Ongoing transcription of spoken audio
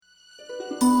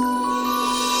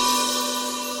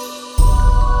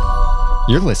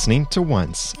You're listening to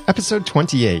Once, episode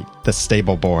 28, The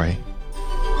Stable Boy.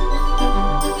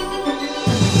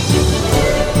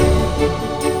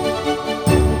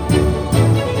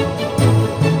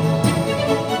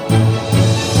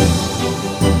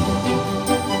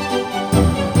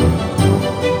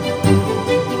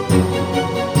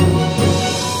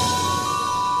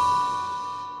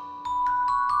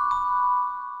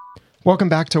 Welcome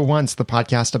back to Once, the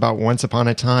podcast about Once Upon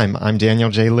a Time. I'm Daniel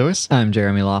J. Lewis. I'm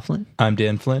Jeremy Laughlin. I'm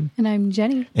Dan Flynn. And I'm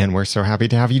Jenny. And we're so happy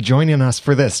to have you joining us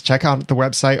for this. Check out the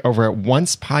website over at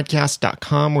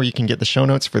oncepodcast.com where you can get the show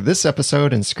notes for this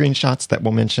episode and screenshots that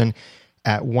we'll mention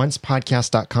at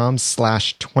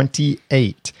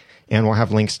oncepodcast.com/28. And we'll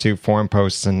have links to forum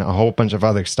posts and a whole bunch of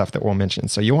other stuff that we'll mention.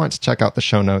 So you want to check out the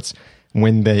show notes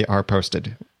when they are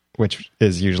posted, which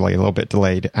is usually a little bit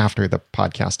delayed after the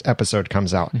podcast episode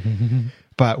comes out.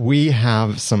 But we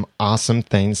have some awesome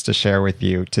things to share with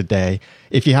you today.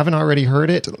 If you haven't already heard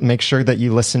it, make sure that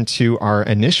you listen to our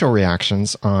initial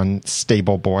reactions on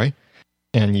Stable Boy.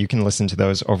 And you can listen to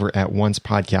those over at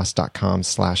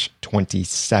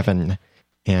oncepodcast.com/27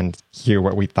 and hear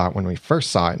what we thought when we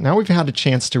first saw it. Now we've had a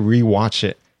chance to rewatch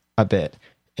it a bit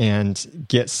and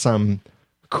get some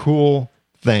cool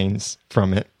things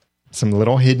from it. Some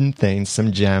little hidden things,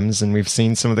 some gems, and we've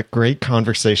seen some of the great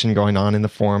conversation going on in the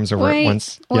forums over at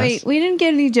Once. Wait, we didn't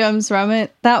get any gems from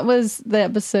it. That was the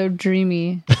episode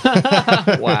Dreamy.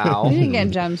 Wow. We didn't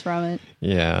get gems from it.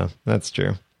 Yeah, that's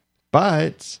true.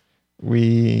 But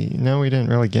we didn't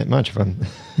really get much of them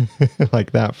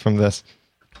like that from this.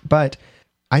 But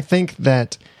I think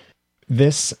that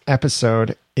this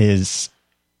episode is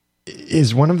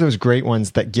one of those great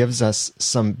ones that gives us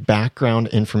some background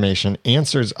information,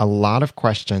 answers a lot of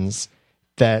questions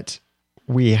that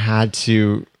we had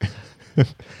to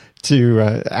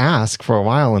ask for a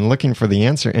while and looking for the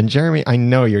answer. And Jeremy, I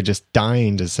know you're just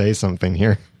dying to say something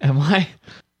here. Am I?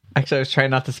 Actually, I was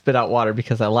trying not to spit out water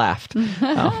because I laughed.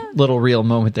 Little real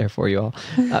moment there for you all.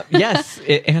 Yes,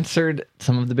 it answered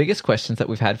some of the biggest questions that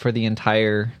we've had for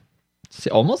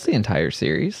almost the entire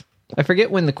series. I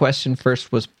forget when the question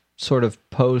first was sort of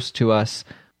posed to us,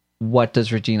 what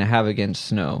does Regina have against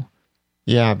Snow?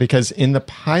 Yeah, because in the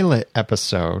pilot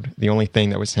episode, the only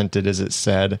thing that was hinted is it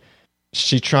said,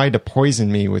 she tried to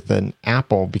poison me with an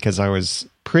apple because I was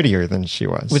prettier than she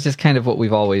was. Which is kind of what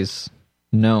we've always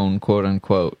known, quote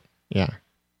unquote. Yeah.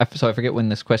 So I forget when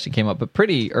this question came up, but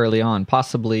pretty early on,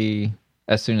 possibly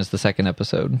as soon as the second or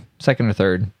third.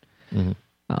 Mm-hmm.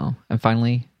 And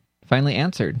finally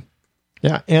answered.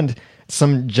 Yeah, and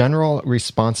some general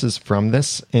responses from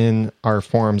this in our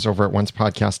forums over at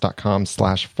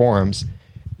oncepodcast.com/forums.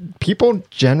 People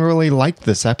generally liked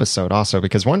this episode also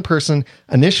because one person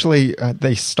initially,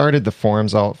 they started the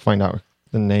forums. I'll find out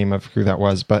the name of who that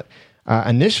was. But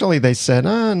initially they said,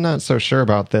 I'm not so sure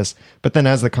about this. But then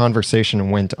as the conversation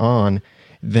went on,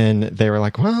 then they were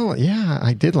like, well, yeah,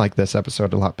 I did like this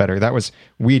episode a lot better. That was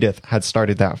Weedith had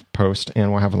started that post,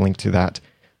 and we'll have a link to that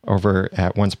over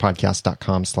at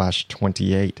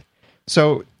oncepodcast.com/28.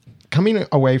 So coming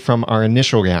away from our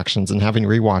initial reactions and having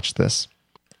rewatched this,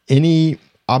 any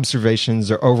observations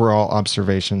or overall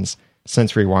observations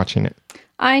since rewatching it?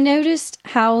 I noticed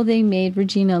how they made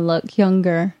Regina look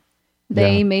younger.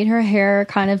 They made her hair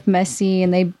kind of messy,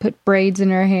 and they put braids in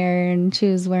her hair, and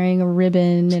she was wearing a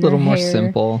ribbon. It's a little more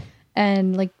simple.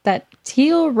 And like that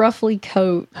teal ruffly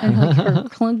coat and like her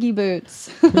clunky boots.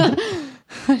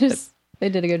 They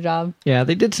did a good job. Yeah,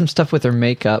 they did some stuff with her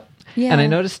makeup. Yeah. And I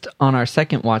noticed on our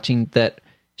second watching that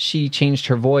she changed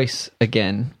her voice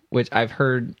again, which I've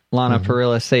heard Lana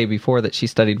Parrilla say before that she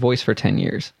studied voice for 10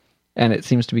 years. And it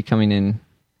seems to be coming in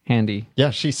handy. Yeah,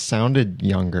 she sounded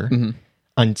younger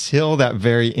until that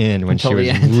very end when she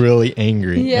was really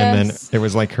angry. Yes. And then it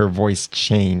was like her voice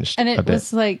changed and a it bit.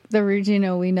 was like the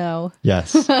Regina we know.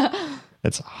 Yes.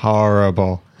 It's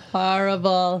horrible.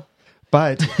 Horrible.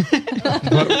 But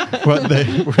what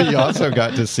we also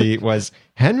got to see was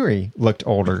Henry looked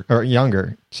older or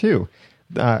younger too.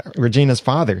 Regina's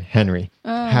father, Henry,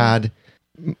 had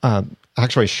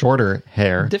actually shorter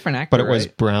hair. Different actor, but it was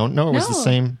right? brown. No, it was the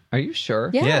same. Are you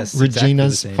sure? Yeah. Yes. Regina's exactly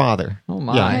the same. father. Oh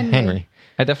my. Yeah, Henry. Henry.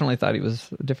 I definitely thought he was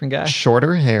a different guy.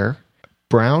 Shorter hair,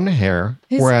 brown hair,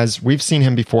 whereas we've seen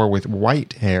him before with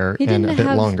white hair and a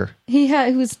bit longer. He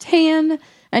was tan,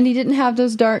 and he didn't have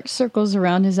those dark circles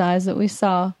around his eyes that we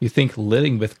saw. You think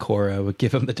living with Cora would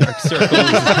give him the dark circles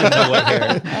and the white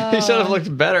hair? He should have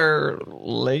looked better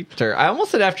later. I almost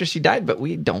said after she died, but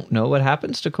we don't know what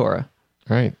happens to Cora.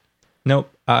 Right.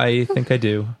 Nope, I think I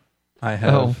do. I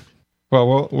have. Oh.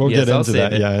 Well, we'll Yes, get into I'll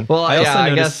that. save it. Yeah. Well, I also I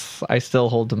noticed- guess I still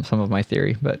hold some of my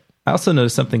theory, but I also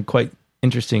noticed something quite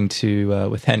interesting to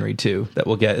with Henry too that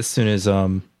we'll get as soon as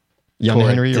Young Cora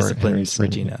Henry or disciplines Henry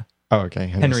Regina. Oh, okay.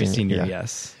 Henry Sr.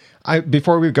 Yes.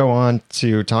 Before we go on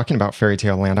to talking about Fairy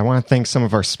Tale Land, I want to thank some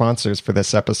of our sponsors for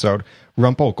this episode.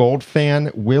 Rumple Gold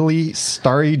Fan, Willie,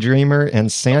 Starry Dreamer,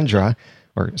 and Sandra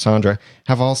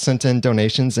have all sent in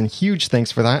donations, and huge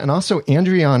thanks for that. And also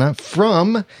Andriana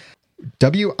from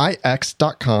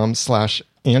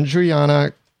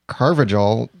wix.com/Andriana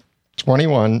Carvajal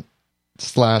 21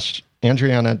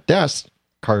 /Andriana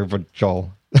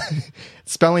Carvajal.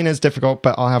 Spelling is difficult,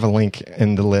 but I'll have a link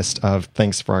in the list of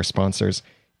thanks for our sponsors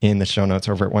in the show notes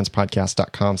over at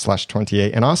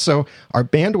oncepodcast.com/28. And also, our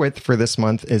bandwidth for this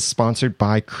month is sponsored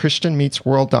by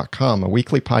ChristianMeetsWorld.com, a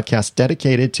weekly podcast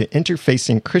dedicated to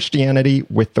interfacing Christianity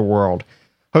with the world.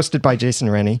 Hosted by Jason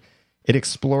Rennie, it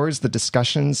explores the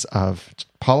discussions of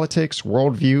politics,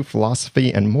 worldview,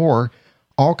 philosophy, and more,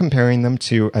 all comparing them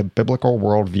to a biblical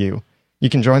worldview. You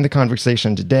can join the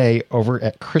conversation today over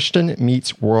at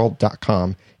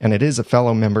ChristianMeetsWorld.com, and it is a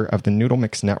fellow member of the Noodle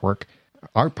Mix Network,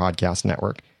 our podcast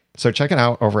network. So check it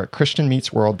out over at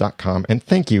ChristianMeetsWorld.com, and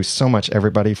thank you so much,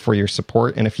 everybody, for your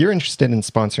support. And if you're interested in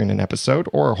sponsoring an episode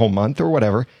or a whole month or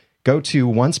whatever, go to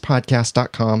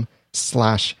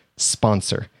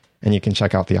oncepodcast.com/sponsor, and you can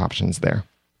check out the options there.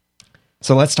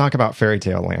 So let's talk about Fairy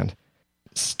Tale Land.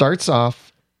 Starts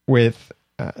off with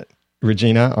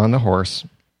Regina on the horse,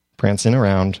 prancing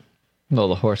around. Well,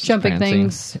 the horse Jumping is prancing.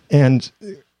 things. And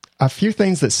a few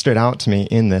things that stood out to me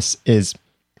in this is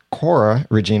Cora,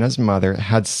 Regina's mother,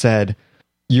 had said,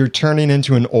 "You're turning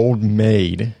into an old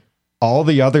maid. All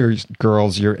the other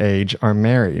girls your age are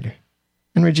married."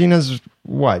 And Regina's,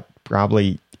 what,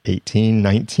 probably 18,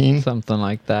 19? Something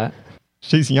like that.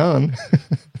 She's young.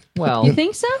 Well, You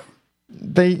think so?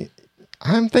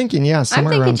 I'm thinking, yeah,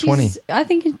 somewhere around 20.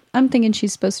 I'm thinking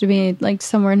she's supposed to be like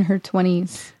somewhere in her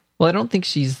 20s. well, I don't think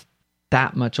she's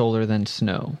that much older than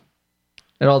Snow.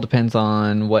 It all depends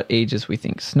on what ages we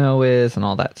think Snow is and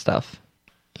all that stuff.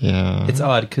 Yeah. It's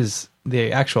odd because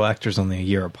the actual actor's only a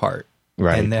year apart.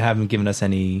 Right. And they haven't given us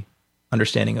any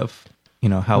understanding of,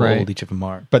 how Right. old each of them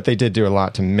are. But they did do a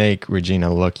lot to make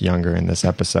Regina look younger in this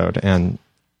episode. And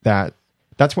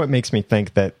that's what makes me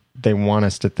think that they want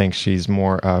us to think she's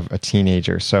more of a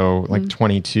teenager. So like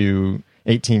 18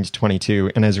 to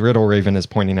 22. And as Riddle Raven is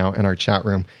pointing out in our chat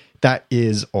room, that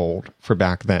is old for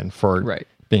back then for Right.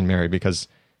 being married, because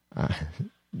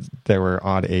there were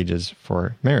odd ages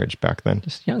for marriage back then.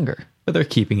 Just younger. But they're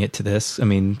keeping it to this. I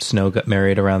mean, Snow got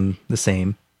married around the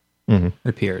same. It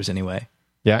appears anyway.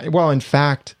 Yeah. Well, in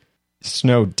fact,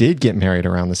 Snow did get married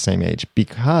around the same age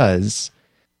because,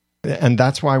 and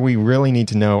that's why we really need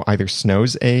to know either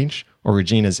Snow's age or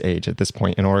Regina's age at this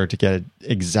point in order to get an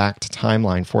exact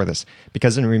timeline for this.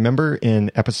 Because remember in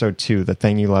episode 2, The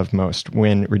Thing You Love Most,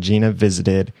 when Regina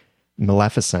visited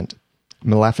Maleficent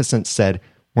said,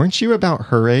 "Weren't you about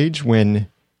her age when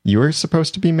you were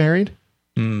supposed to be married?"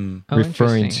 Oh,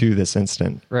 Referring interesting. to this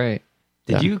incident. Right.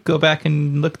 Did you go back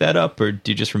and look that up, or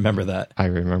do you just remember that? I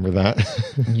remember that.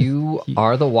 You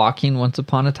are the walking Once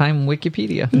Upon a Time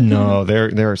Wikipedia. No,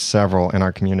 there are several in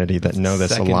our community that know this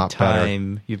Second a lot better.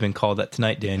 time you've been called that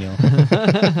tonight, Daniel.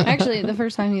 Actually, the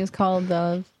first time he was called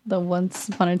the Once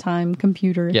Upon a Time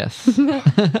computer. Yes.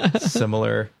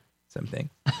 Similar something.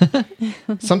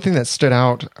 Something that stood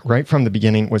out right from the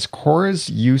beginning was Cora's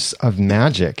use of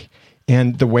magic.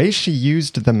 And the way she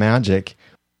used the magic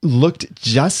looked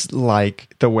just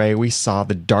like the way we saw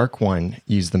the Dark One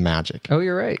use the magic Oh,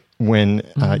 you're right. when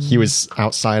he was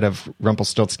outside of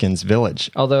Rumpelstiltskin's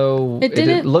village. Although It it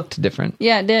didn't- looked different.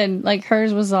 Yeah, it did. Like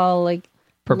hers was all like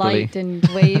Purpley. light and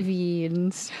wavy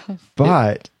and stuff.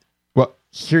 But well,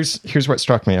 here's what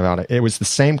struck me about it. It was the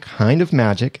same kind of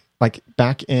magic, like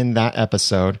back in that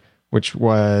episode, which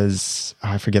was,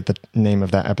 I forget the name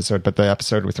of that episode, but the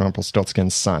episode with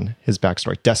Rumpelstiltskin's son, his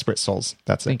backstory, Desperate Souls.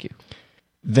 That's it. Thank you.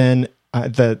 Then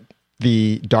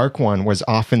the Dark One was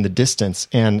off in the distance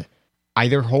and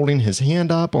either holding his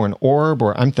hand up or an orb,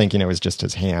 or I'm thinking it was just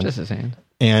his hand. Just his hand.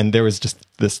 And there was just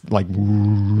this like,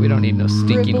 We don't need no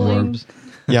stinking Rippling. orbs.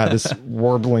 yeah, this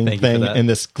warbling Thank you for thing that. and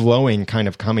this glowing kind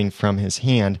of coming from his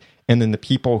hand. And then the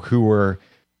people who were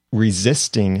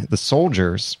resisting the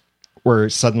soldiers were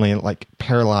suddenly like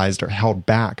paralyzed or held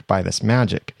back by this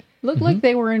magic. Looked like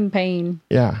they were in pain.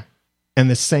 Yeah. And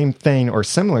the same thing or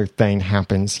similar thing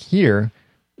happens here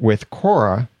with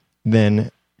Cora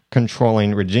then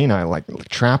controlling Regina, like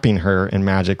trapping her in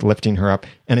magic, lifting her up.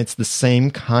 And it's the same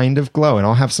kind of glow. And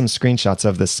I'll have some screenshots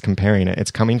of this comparing it.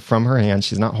 It's coming from her hand.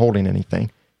 She's not holding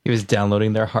anything. He was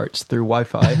downloading their hearts through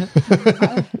Wi-Fi.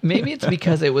 Maybe it's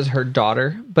because it was her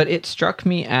daughter, but it struck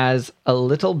me as a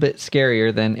little bit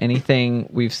scarier than anything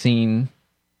we've seen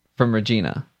from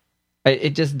Regina.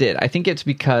 It just did. I think it's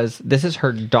because this is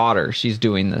her daughter she's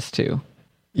doing this to.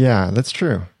 Yeah, that's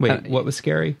true. Wait, what was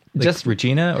scary? Like just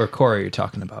Regina or Cora you're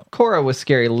talking about? Cora was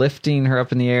scary, lifting her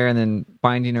up in the air and then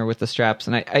binding her with the straps.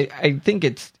 And I think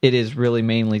it is really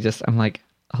mainly just, I'm like,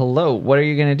 hello, what are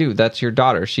you going to do? That's your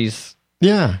daughter. She's...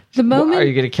 Yeah. The moment Are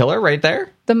you going to kill her right there?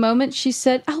 the moment she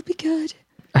said, "I'll be good,"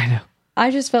 I know.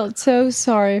 I just felt so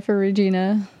sorry for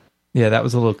Regina. Yeah, that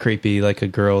was a little creepy, like a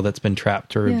girl that's been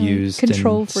trapped or Yeah, abused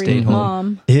control and freak stayed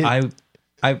home. mom.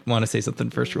 I want to say something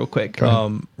first real quick. Go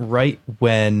ahead. Right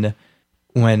when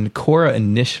Cora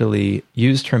initially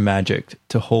used her magic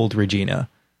to hold Regina,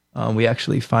 we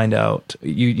actually find out,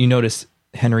 you notice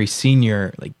Henry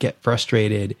Sr. like get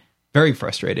frustrated, very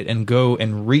frustrated, and go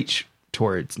and reach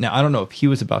towards. Now, I don't know if he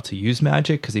was about to use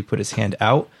magic because he put his hand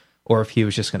out, or if he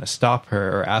was just going to stop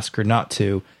her or ask her not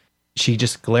to. She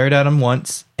just glared at him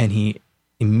once, and he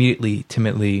immediately,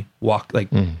 timidly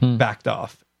backed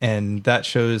off. And that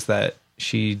shows that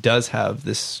she does have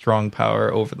this strong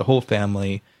power over the whole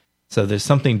family. So there's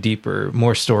something deeper,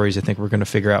 more stories I think we're going to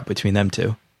figure out between them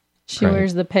two. She Right.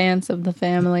 wears the pants of the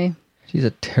family. She's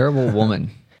a terrible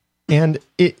woman. And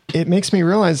it makes me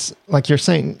realize, like you're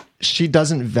saying, she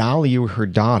doesn't value her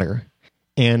daughter.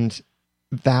 And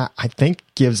that, I think,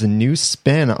 gives a new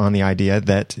spin on the idea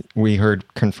that we heard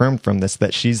confirmed from this,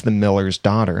 that she's the miller's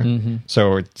daughter. Mm-hmm.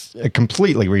 So it's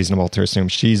completely reasonable to assume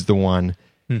she's the one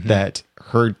that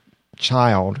her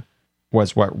child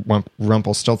was what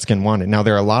Rumpelstiltskin wanted. Now,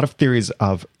 there are a lot of theories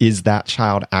of, is that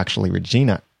child actually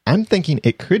Regina? I'm thinking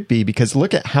it could be, because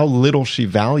look at how little she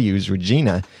values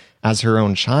Regina as her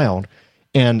own child.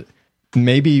 And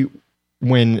maybe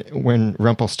when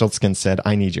Rumpelstiltskin said,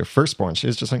 "I need your firstborn," she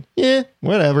was just like, yeah,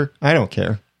 whatever, I don't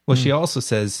care. Well, she also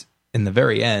says in the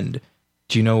very end,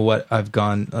 "Do you know what I've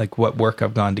gone, like what work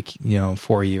I've gone to,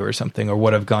 for you or something, or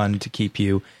what I've gone to keep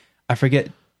you?" I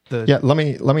forget the... Yeah, let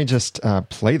me just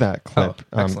play that clip.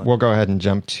 Oh, excellent. We'll go ahead and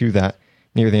jump to that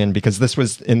near the end, because this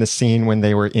was in the scene when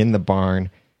they were in the barn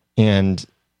and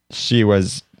she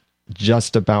was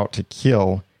just about to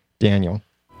kill Daniel.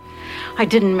 I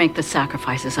didn't make the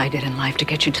sacrifices I did in life to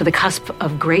get you to the cusp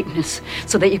of greatness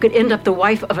so that you could end up the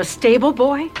wife of a stable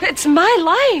boy. It's my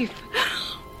life.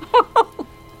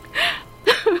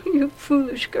 You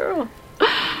foolish girl.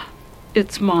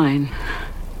 It's mine.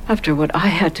 After what I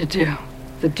had to do,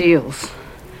 the deals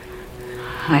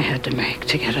I had to make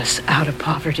to get us out of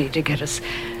poverty, to get us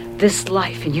this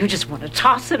life, and you just want to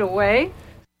toss it away?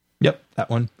 Yep, that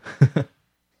one.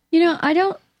 I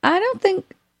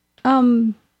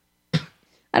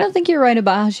don't think you're right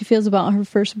about how she feels about her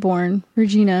firstborn,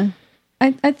 Regina.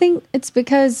 I think it's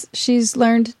because she's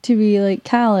learned to be like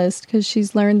calloused, because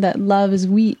she's learned that love is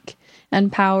weak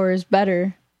and power is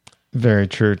better. Very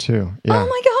true too. Yeah. Oh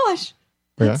my gosh.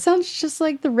 That Yeah. sounds just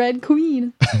like the Red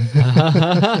Queen.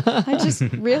 I just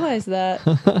realized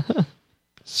that.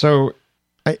 So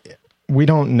we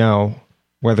don't know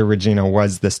whether Regina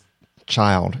was this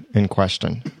child in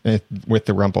question with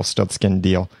the Rumpelstiltskin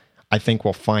deal. I think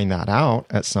we'll find that out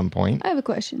at some point. I have a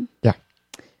question. Yeah.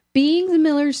 Being the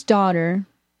miller's daughter,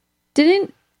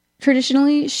 didn't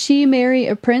traditionally she marry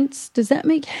a prince? Does that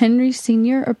make Henry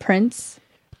Sr. a prince?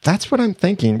 That's what I'm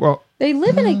thinking. Well, They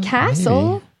live in a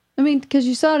castle. maybe. I mean, because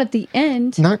you saw it at the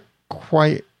end. not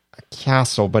quite a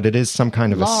castle, but it is some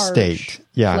kind of Large estate.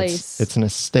 Yeah, place. it's an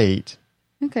estate.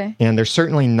 Okay. And they're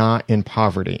certainly not in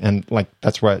poverty. And like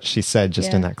that's what she said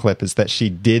just in Yeah. that clip, is that she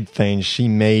did things, she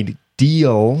made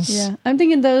deals. Yeah. I'm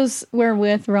thinking those were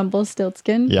with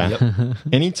Rumpelstiltskin. Yeah.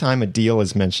 Anytime a deal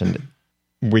is mentioned,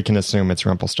 we can assume it's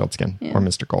Rumpelstiltskin Yeah. or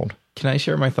Mr. Gold. Can I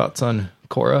share my thoughts on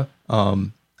Cora?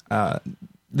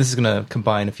 This is going to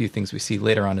combine a few things we see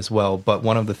later on as well, but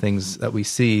one of the things that we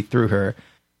see through her,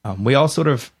 we all sort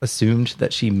of assumed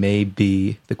that she may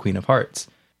be the Queen of Hearts.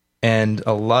 And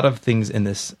a lot of things in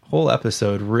this whole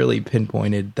episode really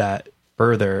pinpointed that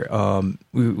further.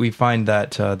 We find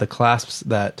that the clasps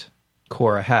that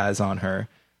Cora has on her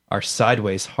are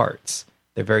sideways hearts.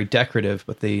 They're very decorative,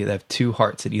 but they have two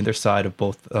hearts at either side of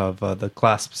both of the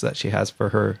clasps that she has for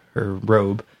her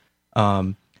robe.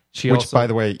 Which, by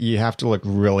the way, you have to look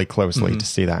really closely to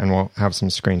see that, and we'll have some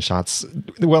screenshots.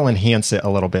 We'll enhance it a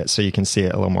little bit so you can see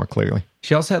it a little more clearly.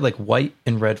 She also had like white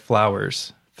and red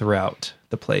flowers throughout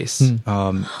the place.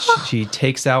 She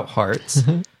takes out hearts.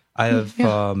 I have,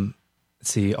 let's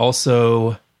see,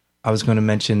 also, I was going to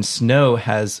mention Snow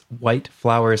has white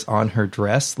flowers on her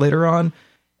dress later on.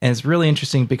 And it's really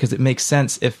interesting because it makes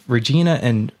sense if Regina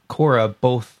and Cora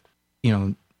both,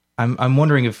 I'm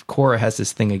wondering if Korra has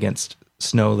this thing against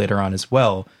Snow later on as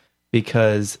well,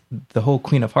 because the whole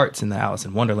Queen of Hearts in the Alice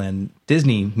in Wonderland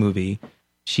Disney movie,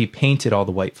 she painted all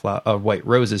the white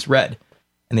roses red.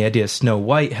 And the idea of Snow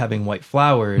White having white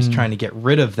flowers, trying to get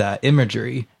rid of that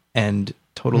imagery and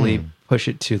totally push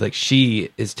it to like she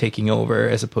is taking over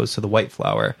as opposed to the white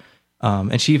flower.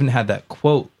 And she even had that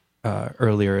quote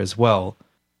earlier as well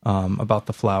about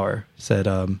the flower. Said,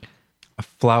 a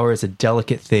flower is a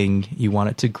delicate thing. You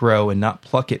want it to grow and not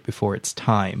pluck it before it's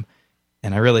time.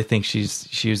 And I really think she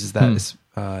uses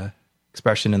that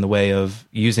expression in the way of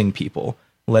using people,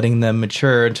 letting them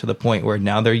mature to the point where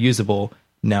now they're usable.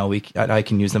 Now I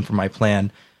can use them for my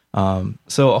plan.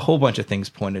 So a whole bunch of things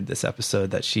pointed this episode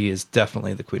that she is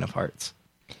definitely the Queen of Hearts.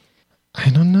 I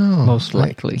don't know. Most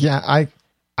likely. I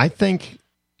think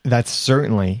that's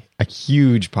certainly a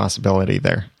huge possibility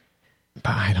there.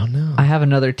 But I don't know. I have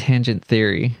another tangent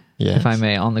theory, Yes. if I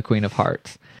may, on the Queen of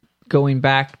Hearts. Going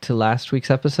back to last week's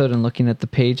episode and looking at the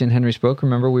page in Henry's book,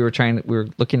 remember we were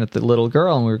looking at the little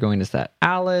girl and we were going, is that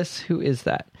Alice? Who is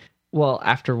that? Well,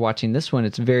 after watching this one,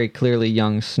 it's very clearly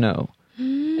young Snow.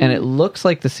 And it looks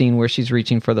like the scene where she's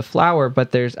reaching for the flower,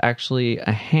 but there's actually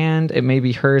a hand. It may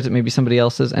be hers, it may be somebody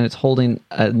else's, and it's holding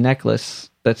a necklace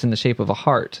that's in the shape of a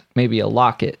heart, maybe a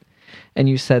locket. And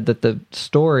you said that the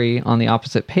story on the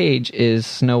opposite page is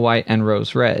Snow White and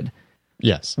Rose Red.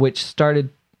 Yes. Which started,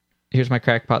 here's my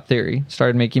crackpot theory,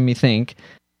 started making me think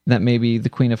that maybe the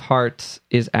Queen of Hearts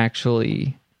is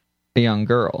actually a young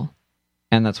girl.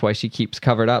 And that's why she keeps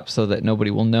covered up so that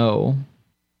nobody will know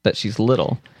that she's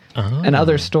little. Oh. And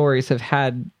other stories have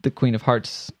had the Queen of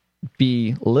Hearts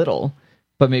be little,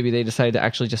 but maybe they decided to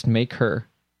actually just make her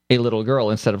a little girl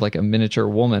instead of like a miniature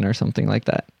woman or something like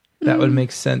that. That would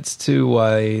make sense too,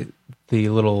 why the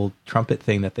little trumpet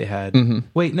thing that they had.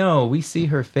 Wait, no, we see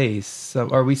her face,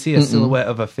 or we see a silhouette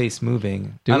of a face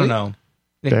moving. Do I don't we? know.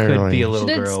 It Barely. could be a She little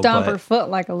did girl. stomp but her foot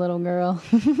like a little girl.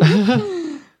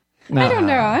 I don't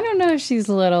know. I don't know if she's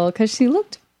little because she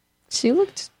looked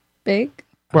big.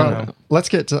 Well, let's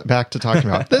get back to talking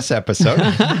about this episode.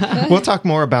 We'll talk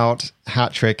more about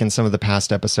Hat Trick and some of the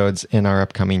past episodes in our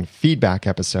upcoming feedback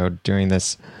episode during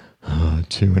this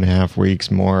 2.5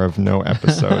 weeks more of no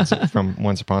episodes from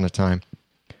Once Upon a Time.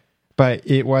 But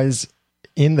it was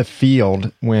in the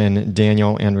field when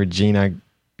Daniel and Regina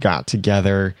got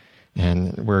together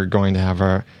and we're going to have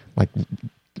a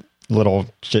little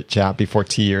chit chat before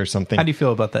tea or something. How do you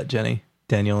feel about that, Jenny?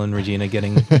 Daniel and Regina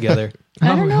getting together?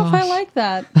 I don't know if I like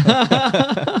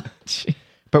that.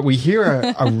 But we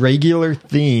hear a regular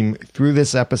theme through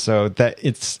this episode that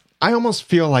I almost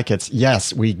feel like it's,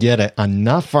 yes, we get it.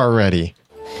 Enough already.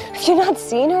 Have you not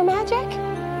seen her magic?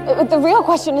 The real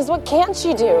question is, what can't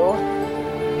she do?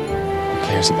 Who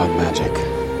cares about magic?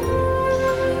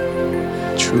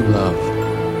 True love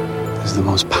is the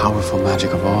most powerful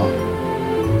magic of all.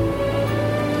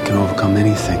 It can overcome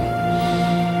anything.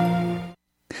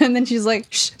 And then she's like,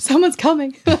 shh, someone's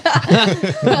coming. Yeah,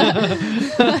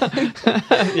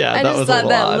 I that just was a thought little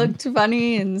that odd. looked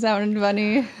funny and sounded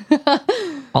funny.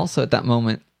 Also, at that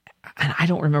moment, and I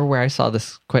don't remember where I saw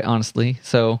this, quite honestly.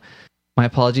 So, my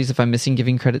apologies if I'm missing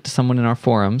giving credit to someone in our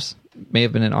forums. May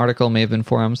have been an article, may have been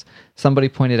forums. Somebody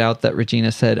pointed out that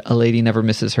Regina said, "A lady never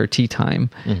misses her tea time."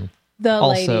 The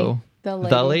Also, lady.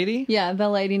 the lady? Yeah, the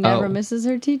lady never Oh. misses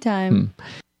her tea time.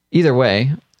 Either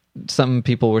way, some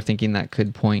people were thinking that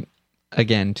could point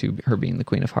again to her being the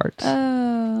Queen of Hearts.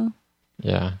 Oh.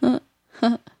 Yeah.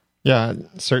 Yeah,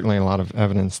 certainly a lot of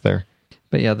evidence there.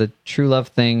 But yeah, the true love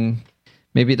thing,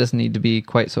 maybe it doesn't need to be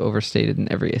quite so overstated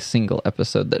in every single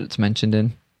episode that it's mentioned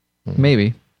in.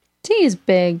 Maybe. Tea is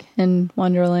big in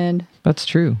Wonderland. That's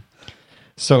true.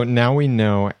 So now we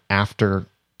know after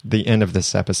the end of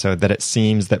this episode that it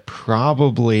seems that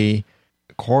probably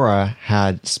Korra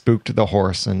had spooked the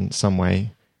horse in some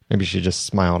way. Maybe she just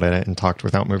smiled at it and talked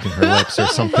without moving her lips or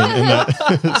something, and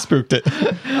that spooked it.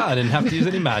 Oh, I didn't have to use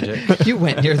any magic. You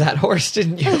went near that horse,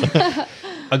 didn't you?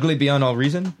 Ugly beyond all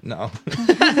reason? No.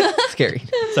 Scary.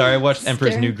 Sorry, I watched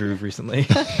Emperor's Scary. New Groove recently.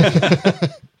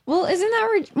 Well, isn't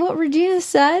that what Regina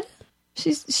said?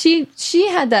 She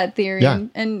had that theory, Yeah.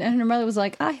 and her mother was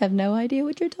like, "I have no idea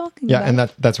what you're talking Yeah, about." and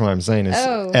that's what I'm saying is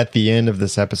Oh. at the end of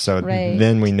this episode, Right.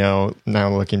 then we know, now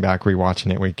looking back,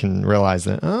 rewatching it, we can realize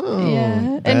that, Yeah,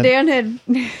 that- and Dan had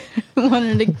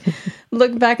wanted to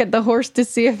look back at the horse to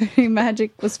see if any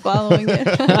magic was following it.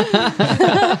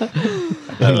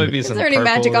 That would be some there any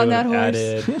purple magic on they that would horse?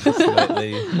 added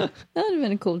slightly. That would have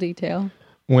been a cool detail.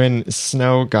 when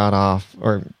Snow got off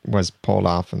or was pulled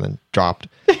off and then dropped,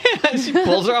 She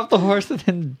pulls her off the horse and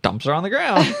then dumps her on the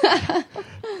ground.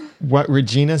 what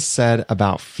Regina said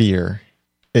about fear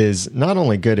is not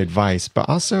only good advice, but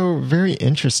also very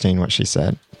interesting what she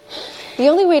said. The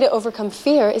only way to overcome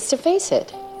fear is to face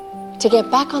it. To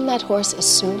get back on that horse as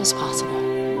soon as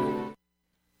possible.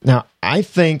 Now, I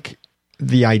think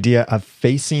the idea of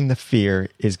facing the fear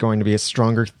is going to be a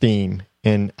stronger theme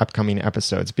in upcoming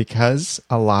episodes because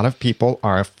a lot of people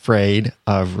are afraid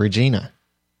of Regina.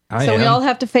 So we all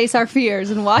have to face our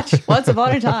fears and watch Once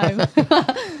Upon a Time.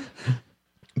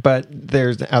 But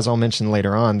there's, as I'll mention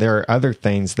later on, there are other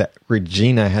things that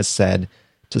Regina has said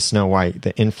to Snow White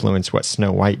that influence what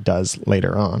Snow White does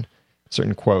later on.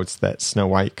 Certain quotes that Snow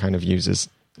White kind of uses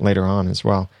later on as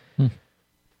well.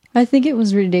 I think it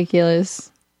was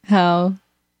ridiculous how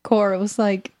Cora was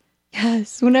like,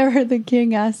 yes, whenever the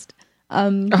king asked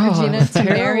Regina to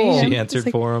marry him. She answered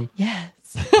like, for him. Yes.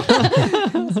 I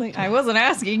was like, I wasn't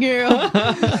asking you.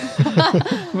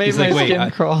 Made He's my like, wait,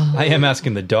 skin crawl. I am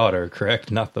asking the daughter,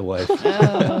 correct? Not the wife.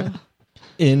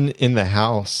 In the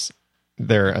house,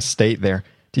 their estate there,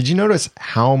 did you notice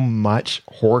how much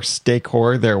horse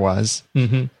decor there was?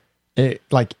 Mm-hmm. It,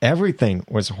 like everything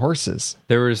was horses.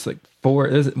 There was like 4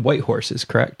 white horses,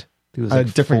 correct? There was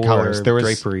like different 4 colors. There was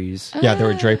draperies. Yeah, there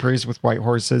were draperies with white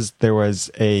horses. There was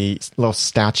a little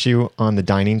statue on the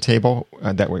dining table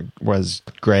that was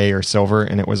gray or silver,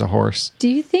 and it was a horse. Do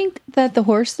you think that the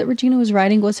horse that Regina was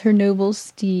riding was her noble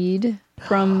steed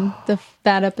from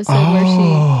that episode where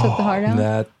she took the heart out?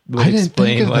 That would I didn't explain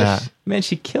think of why that. Man,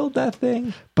 she killed that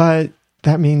thing. But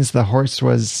that means the horse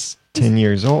was 10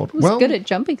 years old. It was good at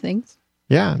jumping things.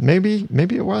 Yeah, maybe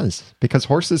it was. Because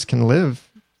horses can live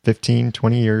 15,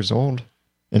 20 years old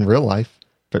in real life.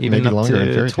 But Even maybe up longer in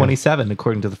to fairy tale. 27,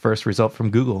 according to the first result from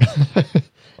Google.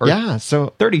 Or Yeah,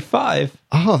 so 35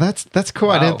 oh, that's cool.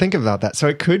 I Wow. didn't think about that. So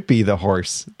it could be the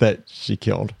horse that she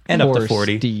killed. and up to Horse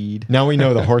 40. Steed. Now we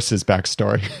know the horse's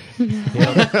backstory, We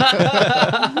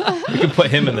can put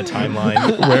him in the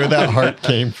timeline. where that heart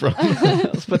came from.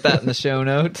 Let's put that in the show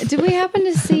notes. Did we happen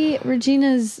to see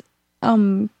Regina's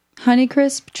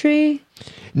Honeycrisp tree?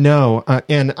 No,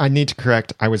 and I need to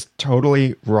correct. I was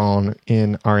totally wrong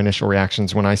in our initial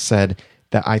reactions when I said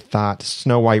that I thought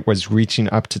Snow White was reaching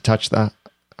up to touch the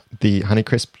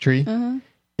Honeycrisp tree.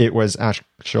 It was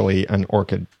actually an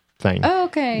orchid thing. Oh,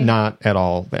 okay. Not at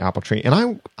all the apple tree.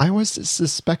 And I was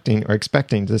suspecting or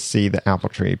expecting to see the apple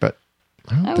tree, but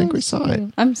I don't think we was saw it.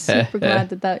 too. I'm super glad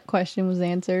that question was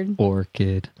answered.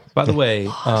 Orchid. By the way,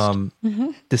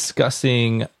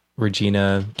 discussing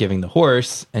Regina giving the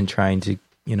horse and trying to,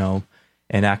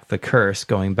 enact the curse,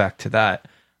 going back to that,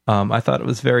 I thought it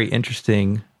was very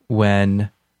interesting when,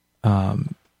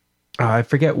 I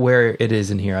forget where it is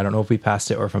in here. I don't know if we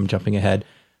passed it or if I'm jumping ahead.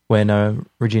 When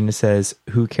Regina says,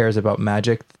 "Who cares about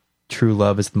magic? True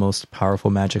love is the most powerful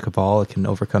magic of all. It can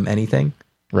overcome anything."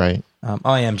 Right.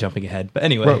 I am jumping ahead, but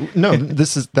anyway. Well, no,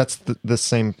 that's the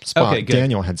same spot. Okay, good.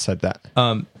 Daniel had said that.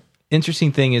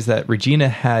 Interesting thing is that Regina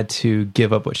had to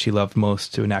give up what she loved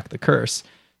most to enact the curse.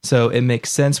 So it makes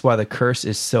sense why the curse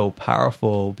is so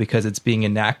powerful, because it's being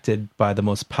enacted by the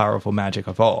most powerful magic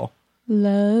of all.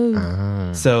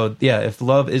 Love. So yeah, if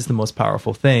love is the most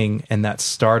powerful thing, and that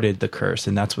started the curse,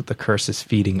 and that's what the curse is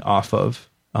feeding off of.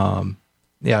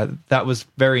 Yeah, that was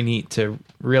very neat to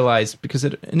realize, because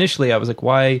initially I was like,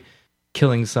 why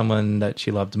killing someone that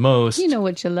she loved most? You know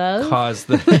what you love. Caused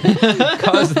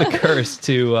the curse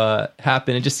to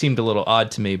happen. It just seemed a little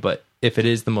odd to me, but if it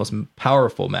is the most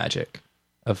powerful magic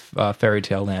of fairy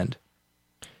tale land,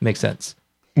 makes sense.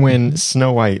 When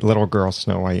Snow White, little girl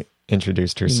Snow White,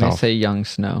 introduced You may herself. say young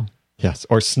Snow. Yes,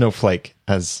 or Snowflake,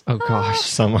 as Oh gosh.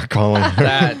 some are calling her.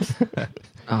 That.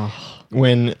 Oh.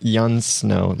 When young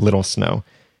Snow, little Snow,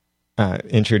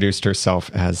 introduced herself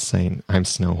as saying, "I'm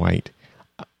Snow White,"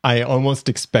 I almost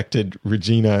expected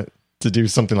Regina to do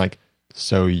something like,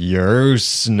 "So you're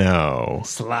Snow."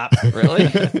 Slap. Really?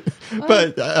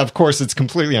 But of course, it's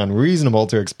completely unreasonable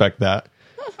to expect that,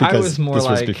 because was more this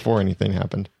was like- before anything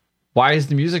happened. Why is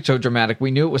the music so dramatic?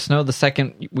 We knew it was Snow the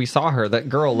second we saw her. That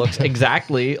girl looks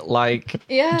exactly like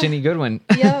Yeah. Ginny Goodwin.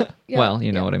 Yep, yep, Well,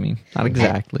 you know what I mean. Not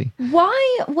exactly.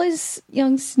 Why was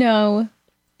young Snow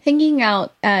hanging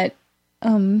out at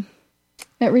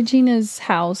Regina's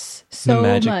house so The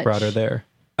magic much? brought her there.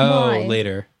 Oh, Why?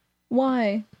 later.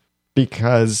 Why?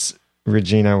 Because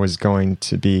Regina was going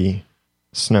to be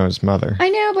Snow's mother. I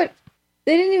know, but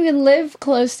they didn't even live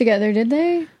close together, did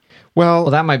they? Well,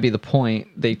 Well, that might be the point.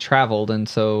 They traveled, and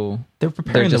so They're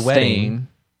preparing just the wedding. staying.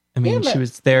 I mean, Yeah, but- she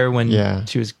was there when Yeah.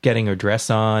 she was getting her dress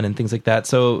on and things like that.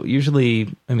 So usually,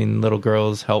 I mean, little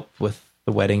girls help with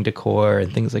the wedding decor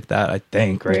and things like that. I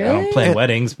think, right? I Really? don't plan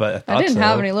weddings, but I thought I didn't so.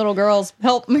 have any little girls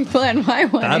help me plan my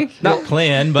wedding. Not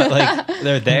plan, but like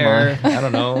they're there. I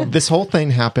don't know. This whole thing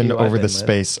happened Who I've over been the with.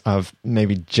 space of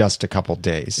maybe just a couple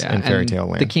days Yeah, in Fairy and Tale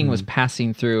Land. the king was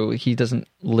passing through. He doesn't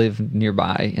live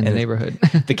nearby in the neighborhood.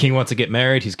 The king wants to get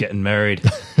married. He's getting married.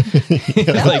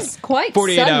 That like was quite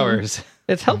 48 sudden. hours.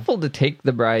 It's helpful to take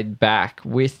the bride back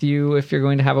with you if you're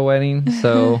going to have a wedding.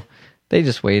 So they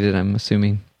just waited, I'm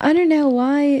assuming. I don't know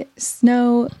why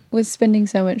Snow was spending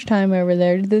so much time over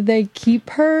there. Did they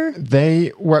keep her?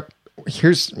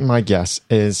 Here's my guess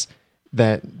is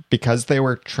that because they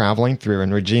were traveling through,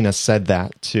 and Regina said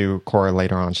that to Cora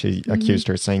later on, she accused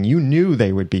her saying, you knew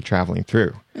they would be traveling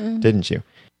through, didn't you?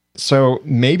 So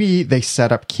maybe they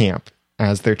set up camp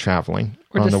as they're traveling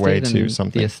on just the way stayed to in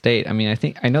something. the estate. I mean,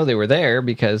 I know they were there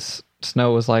because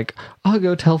Snow was like, I'll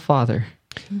go tell father.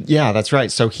 Yeah, that's right.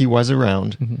 So he was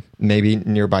around, maybe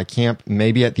nearby camp,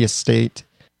 maybe at the estate,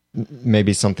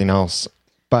 maybe something else.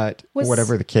 But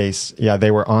whatever the case, yeah, they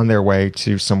were on their way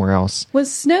to somewhere else. Was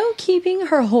Snow keeping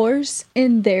her horse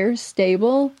in their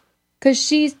stable? Because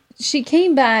she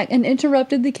came back and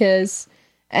interrupted the kiss,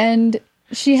 and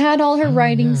she had all her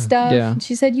writing stuff. Yeah.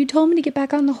 She said, "You told me to get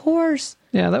back on the horse."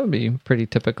 Yeah, that would be pretty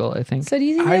typical, I think. So do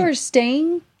you think they were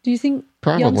staying? Do you think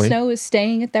young Probably. Snow was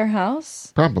staying at their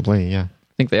house? Probably, yeah.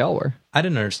 I think they all were. I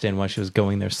didn't understand why she was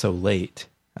going there so late.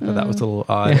 I thought that was a little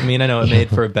odd. I mean, I know it made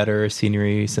for a better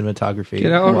scenery, cinematography.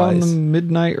 Get out on the wise.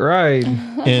 midnight ride.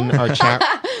 In our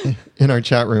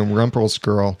chat room, Rumpel's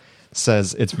Girl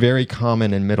says it's very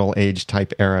common in middle-age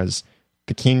type eras.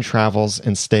 The king travels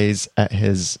and stays at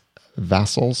his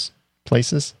vassals'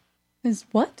 places. Is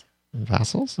what?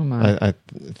 Vassals? Oh my. I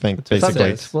think basically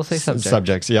Subjects. We'll say subjects.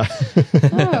 Subjects, yeah.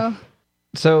 Oh,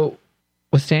 So,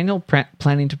 was Daniel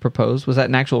planning to propose? Was that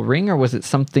an actual ring or was it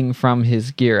something from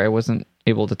his gear? I wasn't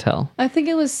able to tell. I think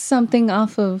it was something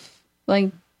off of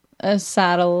like a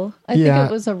saddle. I think Yeah.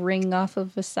 it was a ring off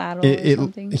of a saddle or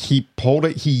something. He pulled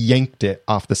it, he yanked it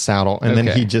off the saddle, and then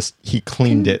Okay. he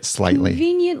cleaned it slightly.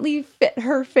 Conveniently fit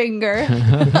her finger.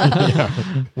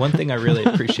 One thing I really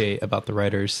appreciate about the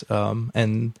writers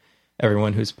and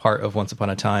everyone who's part of Once Upon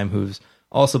a Time, who's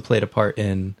also played a part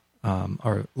in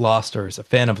or Lost or is a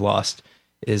fan of Lost,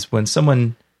 is when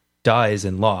someone dies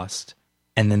in Lost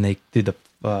and then they do the...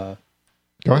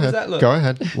 Go does ahead. that look? Go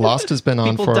ahead. Lost has been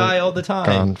on People for die all the time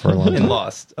gone for a long in time.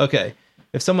 Lost. Okay.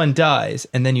 If someone dies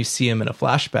and then you see them in a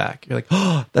flashback, you're like,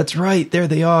 oh, that's right, there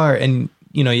they are. And,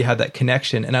 you know, you have that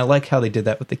connection. And I like how they did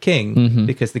that with the king,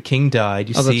 because the king died.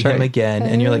 You Oh, see that's him right. again,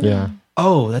 and you're like, Yeah.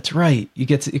 oh, that's right. You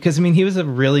get to, because, I mean, he was a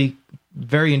really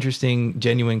very interesting,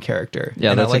 genuine character.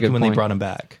 Yeah, and I that's a liked good it when they point. brought him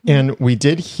back. And we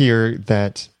did hear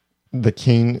that the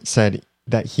king said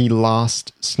that he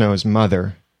lost Snow's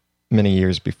mother many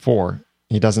years before.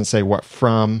 He doesn't say what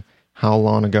from, how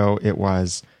long ago it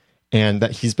was, and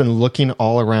that he's been looking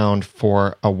all around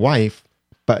for a wife,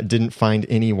 but didn't find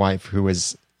any wife who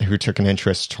took an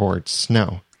interest towards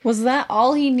Snow. Was that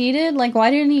all he needed? Like, why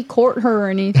didn't he court her or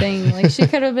anything? Like, she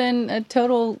could have been a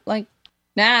total, like,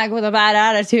 nag with a bad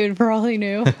attitude for all he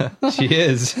knew. She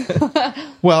is.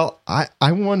 Well,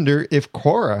 I wonder if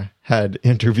Cora had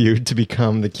interviewed to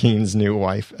become the king's new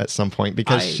wife at some point,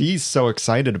 because she's so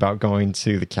excited about going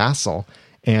to the castle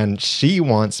and she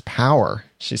wants power.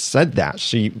 She said that.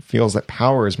 She feels that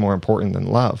power is more important than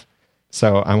love.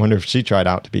 So I wonder if she tried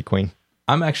out to be queen.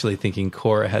 I'm actually thinking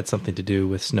Cora had something to do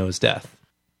with Snow's death.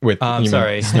 With I'm you mean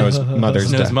sorry. Snow's mother's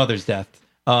Snow's death. mother's death.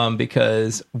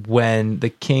 Because when the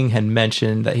king had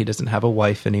mentioned that he doesn't have a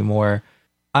wife anymore,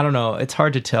 I don't know. It's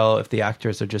hard to tell if the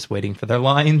actors are just waiting for their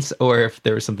lines or if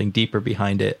there was something deeper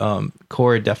behind it.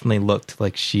 Cora definitely looked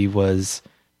like she was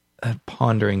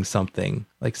pondering something,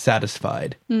 like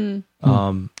satisfied. I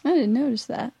didn't notice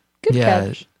that. Good Yeah,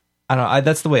 catch. I don't know.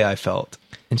 That's the way I felt.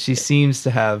 And she seems to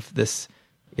have this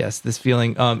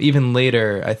feeling. Even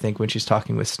later, I think when she's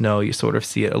talking with Snow, you sort of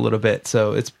see it a little bit.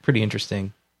 So it's pretty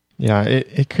interesting. Yeah,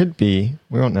 it could be.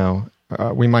 We don't know.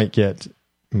 We might get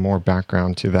more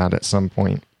background to that at some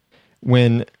point.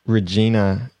 When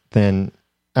Regina then,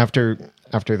 after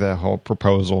the whole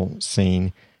proposal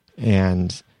scene,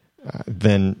 and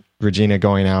then Regina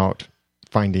going out,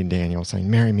 finding Daniel, saying,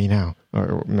 "Marry me now,"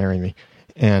 or "Marry me,"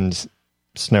 and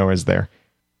Snow is there.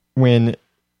 When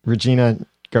Regina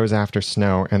goes after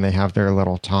Snow and they have their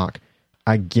little talk,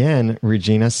 again,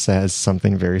 Regina says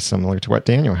something very similar to what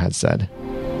Daniel had said.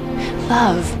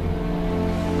 Love,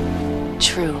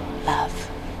 true love,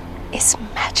 is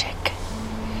magic.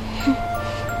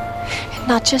 And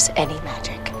not just any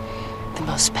magic, the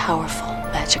most powerful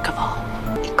magic of all.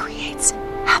 It creates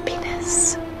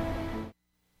happiness.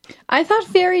 I thought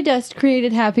fairy dust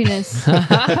created happiness.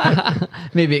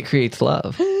 Maybe it creates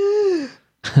love. Oh,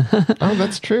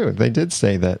 that's true. They did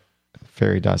say that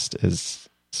fairy dust is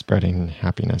spreading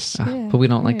happiness. Yeah, But we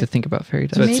don't like right. to think about fairy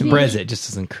dust. So it Maybe- spreads it, just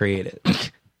doesn't create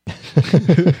it.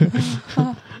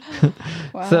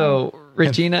 Wow. So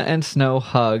Regina and Snow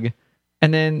hug,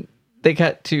 and then they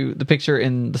cut to the picture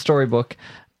in the storybook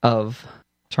of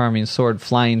Charming's sword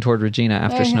flying toward Regina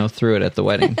after Snow threw it at the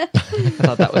wedding. I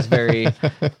thought that was very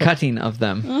cutting of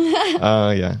them.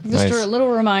 Oh, yeah. just Nice. a little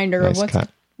reminder Nice of cut.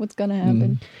 what's going to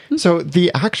happen. So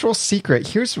the actual secret,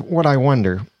 here's what I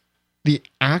wonder. The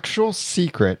actual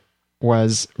secret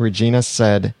was Regina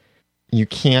said, you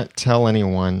can't tell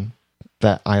anyone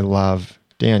that I love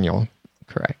Daniel,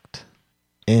 Correct.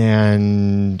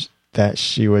 and that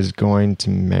she was going to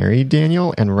marry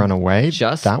Daniel and run away.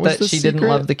 Just that was that the she didn't secret?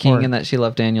 love the king Or- and that she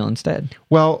loved Daniel instead.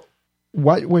 Well,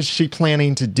 what was she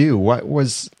planning to do? What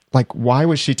was like? Why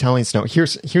was she telling Snow?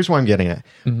 Here's what I'm getting at.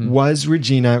 Was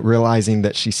Regina realizing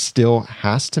that she still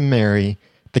has to marry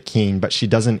the king, but she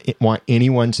doesn't want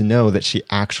anyone to know that she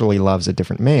actually loves a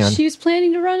different man? She was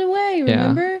planning to run away,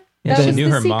 remember? Yeah, That she was knew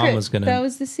the her mom secret. was gonna- That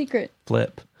was the secret.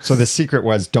 Flip. So the secret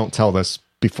was, don't tell this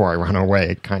before I run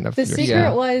away, kind of. The You're- secret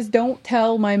Yeah. was, don't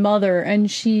tell my mother. And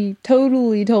she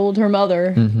totally told her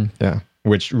mother. Yeah,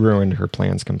 which ruined her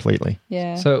plans completely.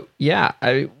 Yeah. So yeah,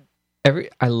 I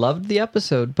loved the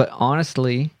episode, but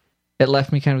honestly, it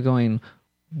left me kind of going,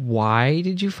 why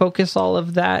did you focus all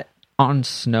of that on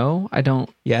Snow? I don't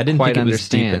Yeah, I didn't quite think it was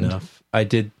deep understand. enough.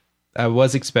 I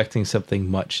was expecting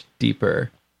something much deeper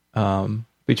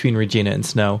between Regina and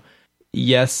Snow.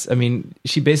 Yes, I mean,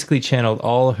 she basically channeled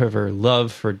all of her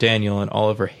love for Daniel and all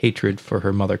of her hatred for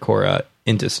her mother Cora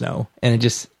into Snow. And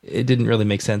it didn't really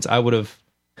make sense. I would have,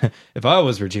 if I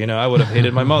was Regina, I would have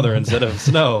hated my mother instead of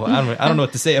Snow. I don't know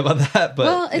what to say about that, but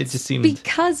well, it it's just seemed...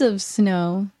 because of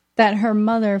Snow that her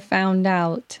mother found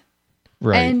out.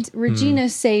 Right. And Regina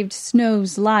saved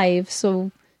Snow's life,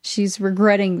 so she's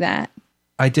regretting that.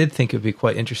 I did think it would be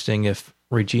quite interesting if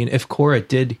Cora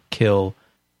did kill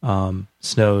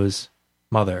Snow's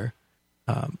mother,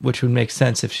 which would make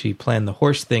sense if she planned the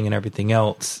horse thing and everything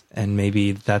else, and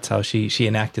maybe that's how she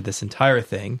enacted this entire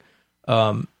thing.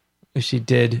 If she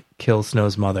did kill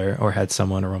Snow's mother, or had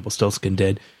someone, or Rumpelstiltskin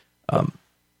did,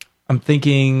 I'm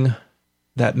thinking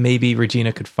that maybe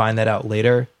Regina could find that out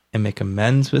later and make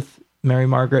amends with Mary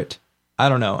Margaret. I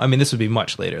don't know. I mean, this would be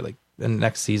much later, like the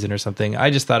next season or something.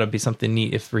 I just thought it'd be something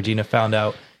neat if Regina found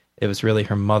out it was really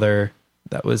her mother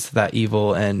that was that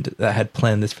evil and that had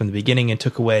planned this from the beginning and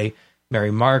took away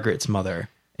Mary Margaret's mother,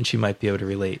 and she might be able to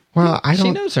relate. Well, I She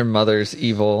don't. knows her mother's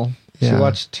evil. She Yeah.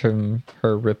 watched her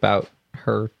rip out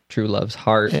her true love's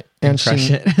heart and, And crush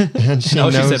she- it. And she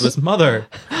All knows. she said was mother.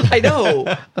 I know.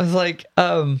 I was like,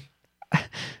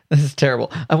 this is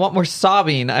terrible. I want more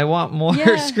sobbing. I want more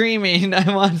Yeah. screaming.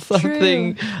 I want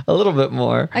something a little bit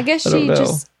more. I guess don't she know.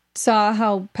 just saw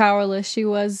how powerless she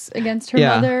was against her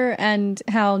Yeah. mother and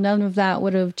how none of that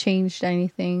would have changed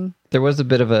anything. There was a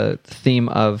bit of a theme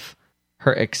of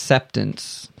her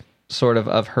acceptance, sort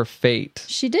of her fate.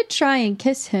 She did try and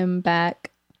kiss him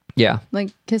back, Yeah.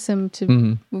 like kiss him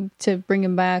Mm-hmm. to bring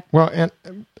him back. Well,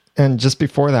 and just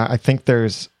before that, I think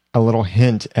there's a little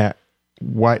hint at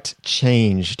what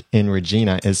changed in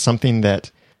Regina is something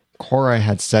that Cora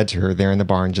had said to her there in the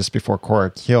barn just before Cora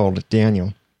killed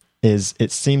Daniel. Is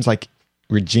it seems like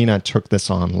Regina took this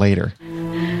on later.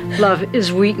 Love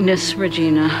is weakness,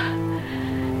 Regina.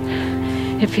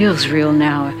 It feels real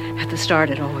now. At the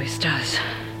start, it always does.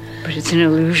 But it's an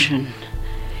illusion.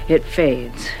 It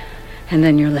fades. And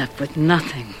then you're left with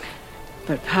nothing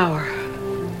but power.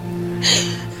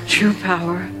 True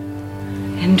power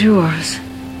endures.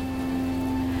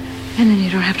 And then you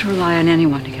don't have to rely on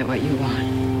anyone to get what you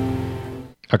want.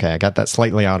 Okay, I got that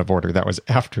slightly out of order. That was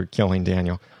after killing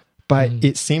Daniel. But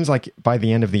it seems like by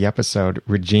the end of the episode,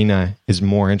 Regina is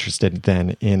more interested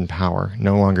than in power,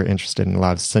 no longer interested in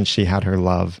love, since she had her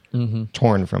love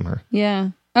torn from her. Yeah.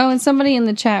 Oh, and somebody in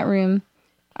the chat room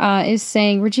is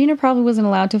saying Regina probably wasn't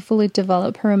allowed to fully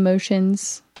develop her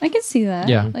emotions. I can see that.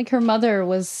 Yeah. Like her mother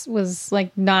was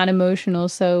like not emotional,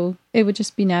 so it would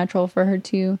just be natural for her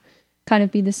to kind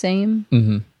of be the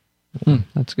same.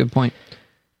 That's a good point.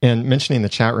 And mentioning the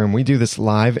chat room, we do this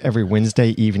live every Wednesday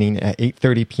evening at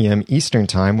 8:30 p.m. Eastern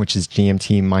Time, which is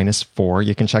GMT -4.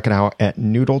 You can check it out at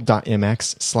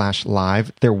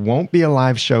noodle.mx/live. There won't be a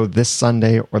live show this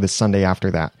Sunday or the Sunday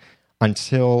after that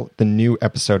until the new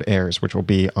episode airs, which will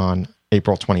be on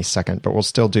April 22nd. But we'll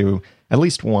still do at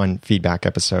least one feedback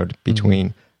episode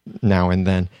between now and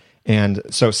then. And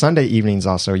so Sunday evenings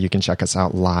also, you can check us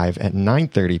out live at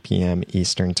 9:30 p.m.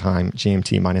 Eastern Time,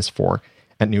 GMT -4.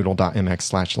 at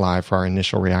noodle.mx/live for our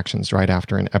initial reactions right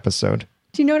after an episode.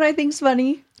 Do you know what I think's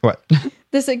funny? What?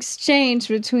 This exchange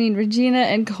between Regina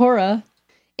and Cora.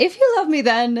 If you love me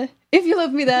then. If you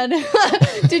love me then.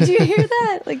 Did you hear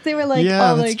that? Like they were like,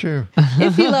 yeah, oh, that's like, true.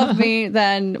 If you love me,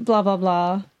 then blah, blah,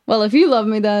 blah. Well, if you love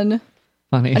me, then.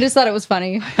 Funny. I just thought it was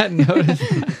funny. I hadn't noticed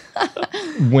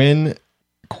that. When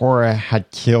Cora had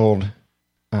killed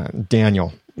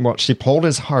Daniel, well, she pulled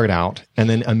his heart out and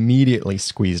then immediately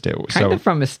squeezed it. Kind of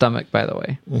from his stomach, by the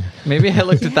way. Maybe I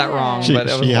looked at that wrong, she but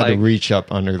it was had like, to reach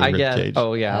up under the I rib guess. cage.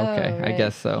 Oh, yeah, okay. Oh, I right.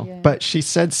 guess so. Yeah. But she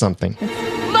said something.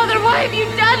 Mother, why have you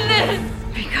done this?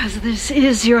 Because this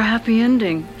is your happy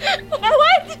ending.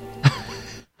 What?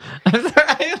 I'm sorry,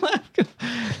 I laughed. Her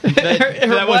that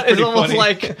was what is pretty almost funny.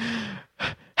 like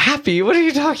happy. What are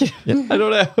you talking about? I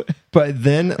don't know. But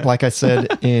then, like I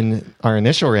said in our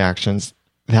initial reactions,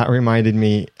 that reminded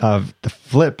me of the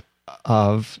flip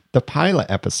of the pilot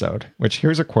episode, which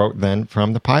here's a quote then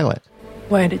from the pilot.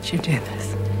 Why did you do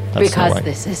this? That's Snow Because White.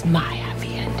 this is my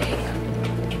happy ending.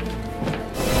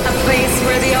 A place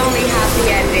where the only happy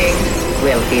ending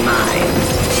will be mine.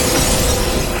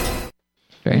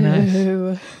 Very nice.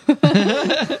 Ooh.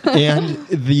 And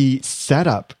the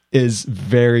setup is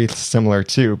very similar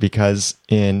too, because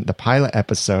in the pilot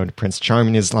episode, Prince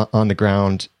Charming is on the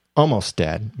ground, almost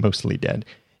dead, mostly dead.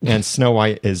 And Snow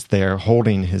White is there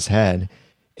holding his head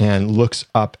and looks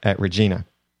up at Regina.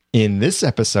 In this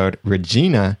episode,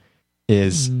 Regina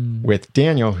is with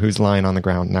Daniel, who's lying on the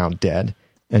ground now dead.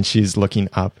 And she's looking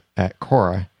up at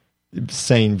Cora,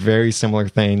 saying very similar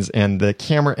things. And the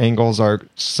camera angles are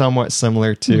somewhat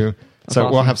similar too. So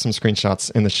we'll awesome. have some screenshots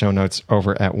in the show notes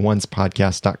over at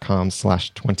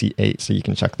oncepodcast.com/28. So you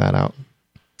can check that out.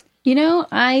 You know,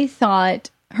 I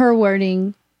thought her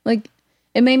wording, like,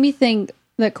 it made me think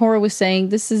that Cora was saying,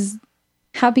 this is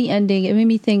happy ending. It made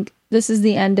me think this is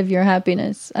the end of your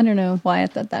happiness. I don't know why I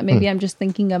thought that. Maybe I'm just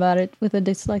thinking about it with a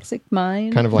dyslexic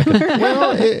mind. Kind of like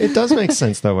well, it does make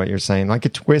sense though what you're saying, like a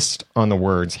twist on the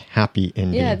words happy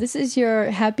ending. Yeah, this is your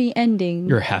happy ending.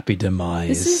 Your happy demise.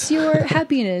 This is your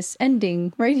happiness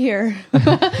ending right here.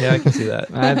 Yeah, I can see that.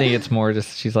 I think it's more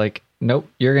just she's like, nope,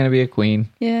 you're going to be a queen.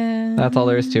 Yeah. That's all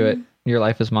there is to it. Your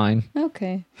life is mine.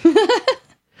 Okay.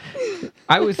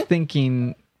 I was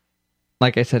thinking,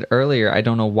 like I said earlier, I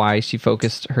don't know why she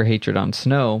focused her hatred on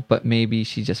Snow, but maybe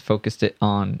she just focused it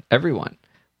on everyone.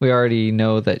 We already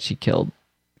know that she killed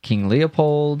King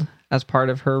Leopold as part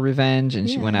of her revenge, and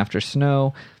she went after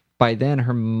Snow. By then,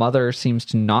 her mother seems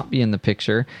to not be in the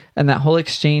picture. And that whole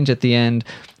exchange at the end,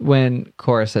 when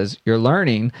Cora says, "You're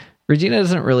learning," Regina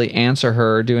doesn't really answer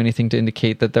her or do anything to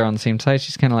indicate that they're on the same side.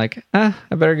 She's kind of like, I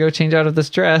better go change out of this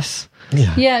dress.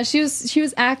 Yeah, she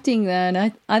was acting then.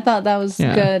 I thought that was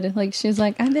Yeah. good. Like she was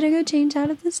like, I better go change out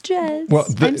of this dress. Well,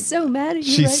 I'm so mad at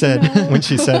you. She right said now. when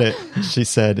she said it, she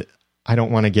said, "I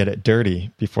don't want to get it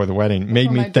dirty before the wedding." Made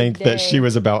For me my think big that day. she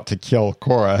was about to kill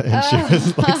Cora, and she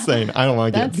was like saying, "I don't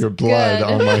want to get That's your blood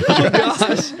good. on my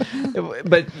dress." Gosh.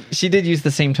 But she did use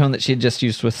the same tone that she had just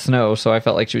used with Snow, so I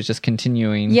felt like she was just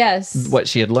continuing Yes. what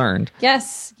she had learned.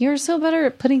 Yes, you're so better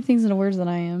at putting things into words than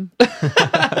I am.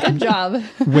 Good job.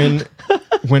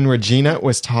 When Regina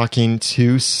was talking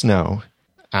to Snow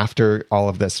after all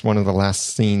of this, one of the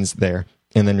last scenes there,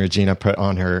 and then Regina put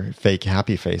on her fake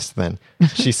happy face, then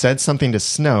she said something to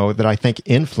Snow that I think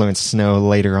influenced Snow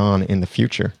later on in the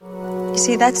future. You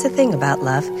see, that's the thing about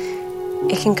love.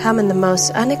 It can come in the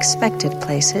most unexpected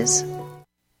places.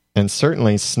 And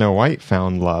certainly Snow White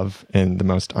found love in the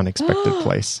most unexpected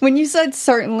place. When you said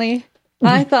certainly,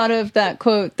 I thought of that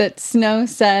quote that Snow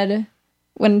said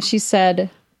when she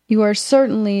said, "You are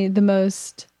certainly the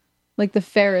most, like the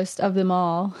fairest of them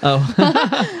all." Oh,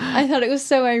 I thought it was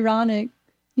so ironic.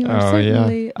 You are Oh, yeah.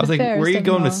 certainly I was the like, where fairest are you of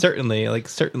going them with all. certainly? Like,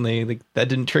 certainly, like, that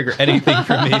didn't trigger anything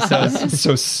for me. So I was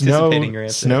So anticipating your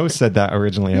answer. Snow said that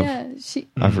originally Yeah, she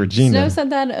of Regina. Snow said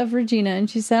that of Regina, and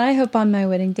she said, "I hope on my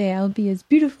wedding day I'll be as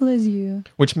beautiful as you."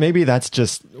 Which maybe that's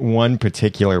just one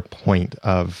particular point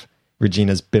of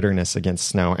Regina's bitterness against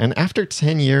Snow. And after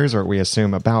 10 years, or we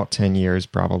assume about 10 years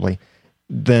probably,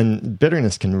 then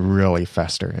bitterness can really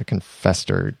fester. It can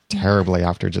fester terribly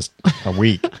after just a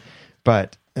week.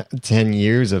 But 10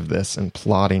 years of this and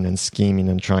plotting and scheming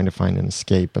and trying to find an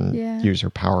escape and Yeah. use her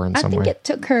power in I some think way. it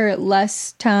took her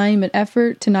less time and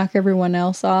effort to knock everyone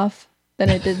else off than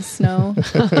it did Snow.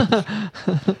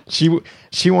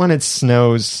 She wanted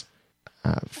Snow's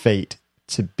fate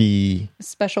to be A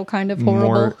special kind of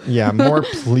horrible. more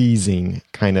pleasing,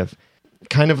 kind of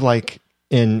like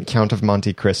in Count of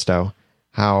Monte Cristo,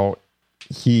 how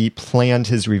he planned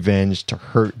his revenge to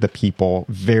hurt the people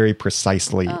very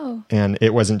precisely. Oh. And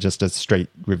it wasn't just a straight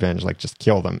revenge, like just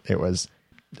kill them. It was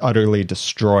utterly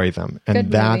destroy them. And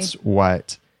Good that's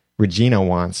what Regina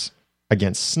wants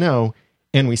against Snow.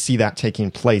 And we see that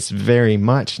taking place very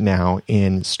much now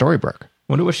in Storybrooke.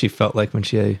 Wonder what she felt like when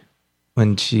she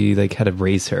like had to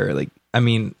raise her. Like, I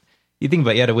mean, you think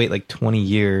about it, you had to wait like 20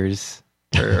 years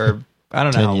or I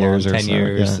don't know 10 how long, years or 10 so,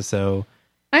 years yeah. or so.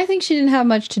 I think she didn't have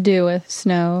much to do with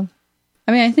Snow.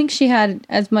 I mean, I think she had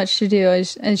as much to do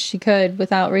as she could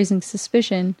without raising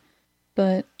suspicion.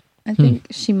 But I think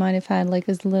she might have had like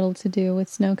as little to do with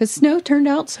Snow because Snow turned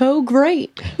out so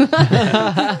great.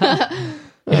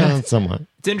 Yeah, somewhat.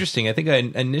 It's interesting. I think I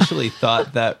initially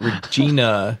thought that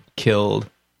Regina killed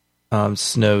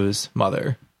Snow's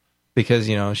mother because,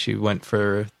 you know, she went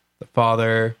for the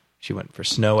father. She went for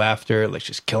Snow after, like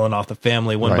just killing off the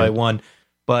family one by one.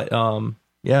 But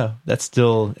yeah, that's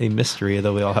still a mystery,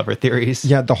 though we all have our theories.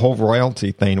 Yeah, the whole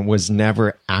royalty thing was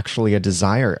never actually a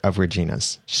desire of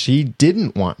Regina's. She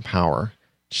didn't want power.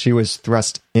 She was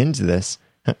thrust into this.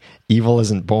 Evil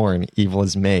isn't born, evil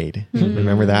is made.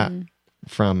 Remember that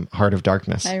from Heart of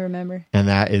Darkness? I remember. And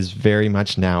that is very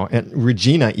much now. And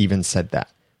Regina even said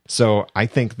that. So I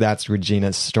think that's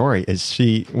Regina's story is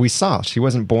we saw she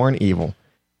wasn't born evil.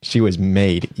 She was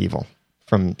made evil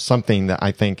from something that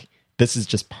I think this is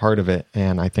just part of it.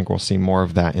 And I think we'll see more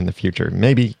of that in the future.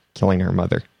 Maybe killing her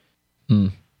mother.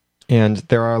 And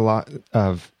there are a lot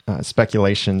of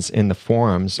speculations in the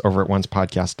forums over at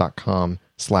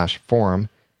oncepodcast.com/forum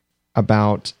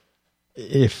about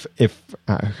if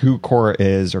who Korra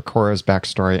is or Korra's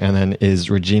backstory, and then is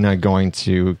Regina going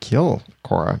to kill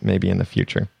Korra maybe in the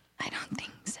future? I don't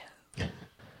think so.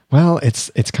 Well,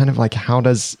 it's kind of like, how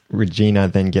does Regina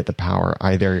then get the power?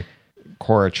 Either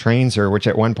Korra trains her, which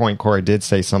at one point Korra did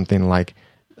say something like,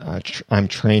 I'm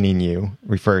training you,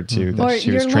 referred to that Or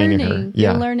she was you're training learning. her.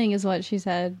 Yeah. You're learning is what she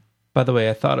said. By the way,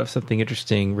 I thought of something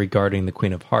interesting regarding the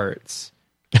Queen of Hearts.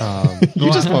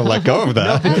 You just won't let go of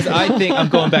that. Because I think I'm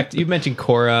going back to, you mentioned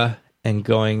Korra and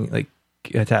going like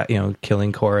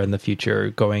killing Korra in the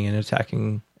future, going and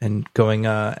attacking and going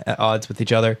at odds with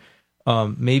each other.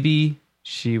 Maybe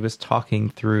she was talking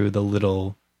through the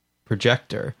little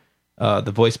projector,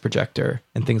 the voice projector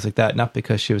and things like that, not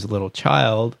because she was a little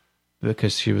child, but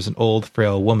because she was an old,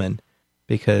 frail woman.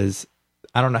 Because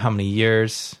I don't know how many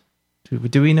years.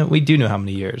 Do we know? We do know how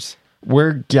many years.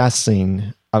 We're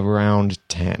guessing around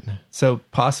 10. So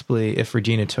possibly if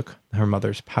Regina took her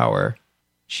mother's power,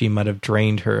 she might have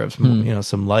drained her of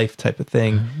some life type of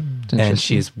thing. And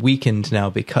she's weakened now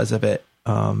because of it,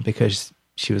 because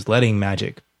she was letting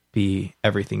magic be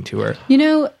everything to her. You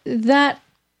know, that's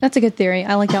a good theory.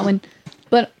 I like that one.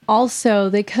 But also,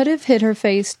 they could have hit her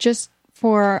face just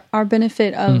for our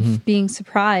benefit of being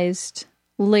surprised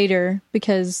later,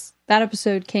 because that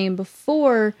episode came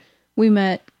before we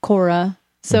met Korra.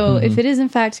 So if it is in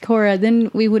fact Korra,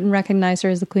 then we wouldn't recognize her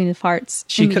as the Queen of Hearts.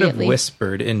 She could have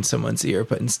whispered in someone's ear,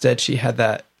 but instead she had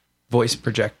that voice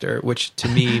projector, which to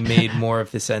me made more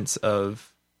of the sense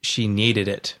of she needed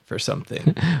it for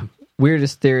something.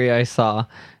 Weirdest theory I saw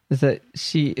is that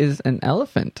she is an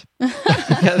elephant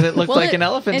because it looked like an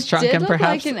elephant's trunk and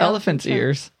perhaps like an elephant's elephant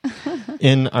ears.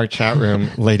 In our chat room,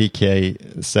 Lady K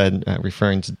said,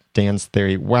 referring to Dan's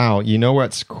theory, wow, you know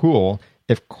what's cool?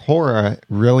 If Korra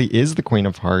really is the Queen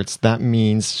of Hearts, that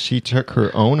means she took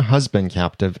her own husband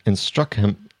captive and stuck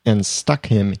him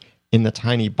in the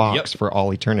tiny box for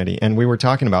all eternity. And we were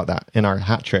talking about that in our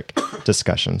hat trick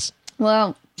discussions.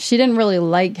 Well, she didn't really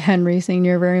like Henry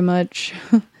Sr. very much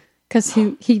because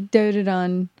he doted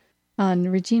on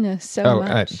Regina so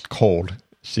much. Cold.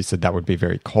 She said that would be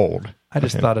very cold. I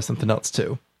just thought of something else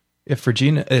too. If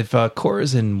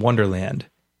Korra's in Wonderland,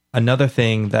 another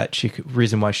thing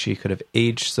reason why she could have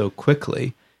aged so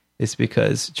quickly is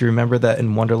because, do you remember that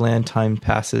in Wonderland time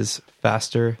passes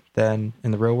faster than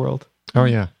in the real world? Oh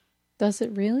yeah. Does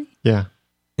it really? Yeah.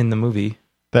 In the movie.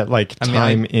 That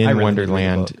time in I read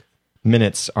Wonderland,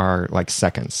 minutes are like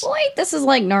seconds. Wait, this is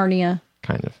like Narnia.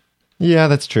 Kind of. Yeah,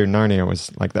 that's true. Narnia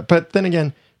was like that. But then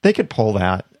again, they could pull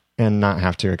that and not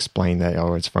have to explain that,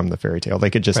 it's from the fairy tale. They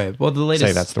could just the latest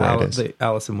say that's the way it is. The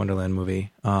Alice in Wonderland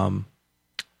movie,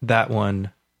 that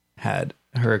one had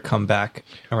her come back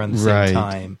around the same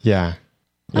time. Yeah.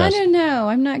 I Yes. don't know.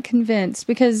 I'm not convinced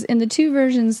because in the two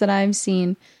versions that I've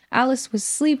seen, Alice was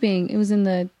sleeping. It was in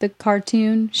the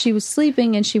cartoon. She was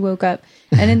sleeping and she woke up.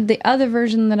 And in the other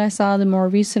version that I saw, the more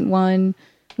recent one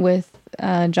with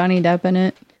Johnny Depp in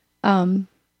it,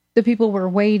 the people were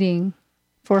waiting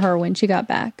for her when she got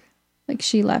back. Like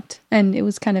she left. And it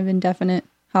was kind of indefinite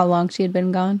how long she had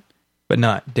been gone. But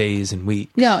not days and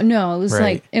weeks. No, it was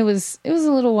like it was a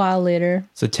little while later.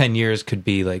 So 10 years could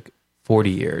be like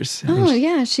 40 years. Oh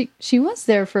yeah, she was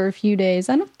there for a few days.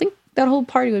 I don't think that whole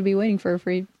party would be waiting for her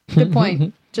free. Good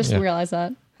point. Just realized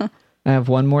that. I have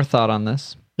one more thought on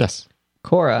this. Yes.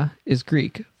 Cora is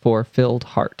Greek for filled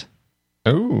heart.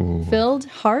 Oh. Filled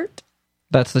heart?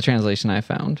 That's the translation I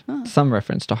found. Some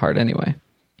reference to heart anyway.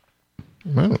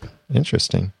 Oh,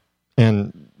 interesting.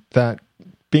 And that,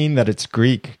 being that it's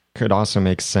Greek, could also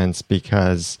make sense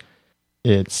because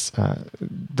it's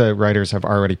the writers have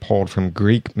already pulled from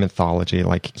Greek mythology,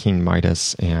 like King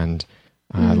Midas and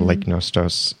Lake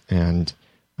Nostos and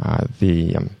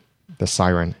the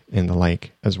siren in the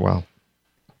lake as well.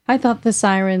 I thought the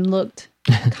siren looked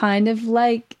kind of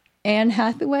like Anne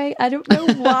Hathaway. I don't know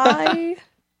why.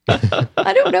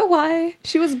 I don't know why.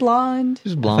 She was blonde.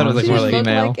 She's I blonde. thought it was like She more was like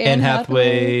female. like Anne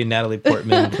Hathaway, Natalie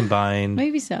Portman combined.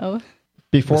 Maybe so.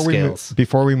 Before we scales.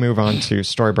 before we move on to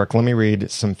Storybrooke, let me read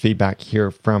some feedback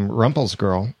here from Rumple's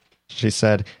Girl. She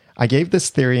said, "I gave this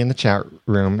theory in the chat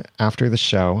room after the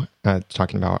show,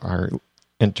 talking about our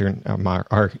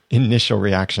initial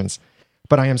reactions.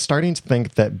 But I am starting to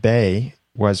think that Bay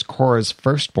was Cora's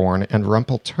firstborn, and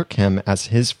Rumple took him as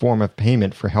his form of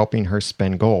payment for helping her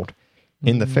spin gold.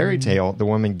 In the fairy tale, the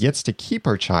woman gets to keep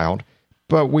her child,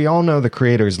 but we all know the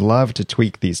creators love to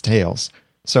tweak these tales.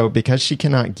 So because she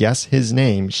cannot guess his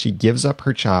name, she gives up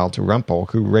her child to Rumple,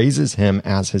 who raises him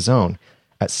as his own.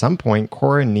 At some point,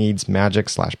 Cora needs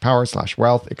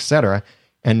magic/power/wealth, etc.,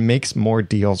 and makes more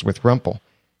deals with Rumple.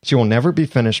 She will never be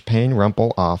finished paying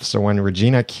Rumple off, so when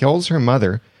Regina kills her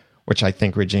mother, which I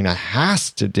think Regina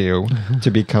has to do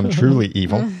to become truly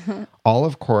evil, all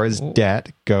of Cora's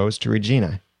debt goes to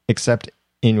Regina. Except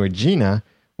in Regina,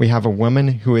 we have a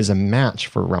woman who is a match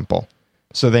for Rumple.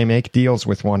 So they make deals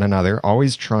with one another,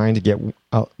 always trying to get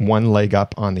one leg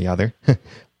up on the other."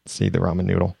 See the ramen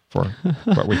noodle for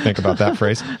what we think about that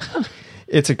phrase.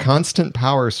 "It's a constant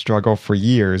power struggle for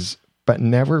years, but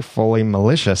never fully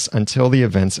malicious until the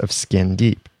events of Skin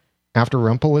Deep. After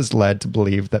Rumple is led to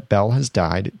believe that Belle has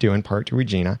died, due in part to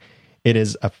Regina, it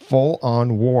is a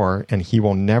full-on war, and he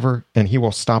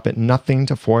will stop at nothing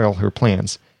to foil her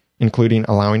plans, including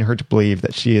allowing her to believe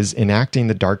that she is enacting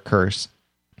the dark curse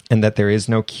and that there is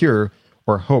no cure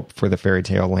or hope for the fairy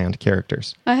tale land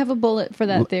characters. I have a bullet for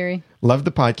that theory. Love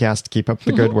the podcast. Keep up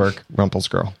the good work, Rumple's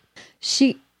Girl."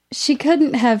 She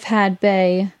couldn't have had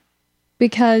Bay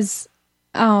because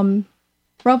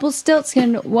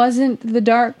Rumpelstiltskin wasn't the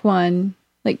dark one.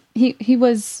 Like he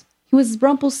was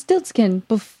Rumpelstiltskin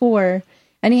before,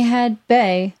 and he had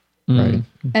Bay, Right.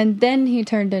 and then he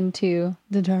turned into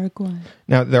the dark one.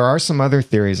 Now, there are some other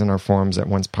theories in our forums at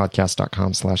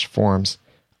oncepodcast.com/forums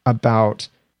about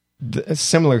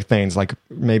similar things, like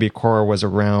maybe Cora was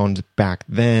around back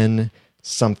then,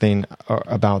 something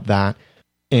about that.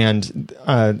 And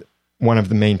one of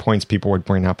the main points people would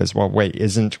bring up is, well, wait,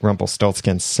 isn't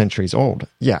Rumpelstiltskin centuries old?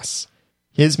 Yes.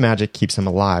 His magic keeps him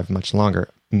alive much longer.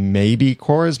 Maybe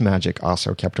Cora's magic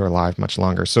also kept her alive much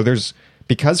longer. So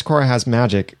because Cora has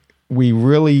magic, we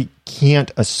really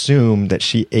can't assume that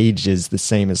she ages the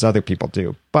same as other people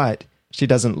do. But she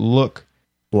doesn't look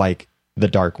like the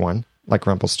Dark One, like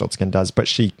Rumpelstiltskin does, but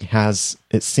she has,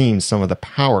 it seems, some of the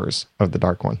powers of the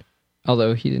Dark One.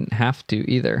 Although he didn't have to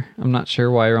either. I'm not sure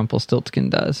why Rumpelstiltskin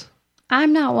does.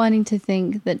 I'm not wanting to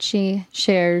think that she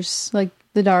shares like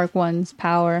the Dark One's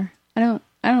power. I don't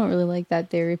really like that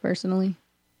theory personally.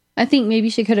 I think maybe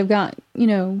she could have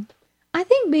I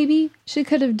think maybe she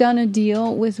could have done a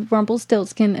deal with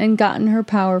Rumpelstiltskin and gotten her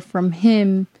power from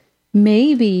him.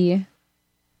 Maybe.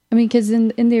 I mean, because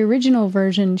in the original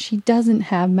version, she doesn't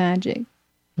have magic.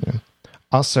 Yeah.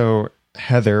 Also,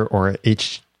 Heather, or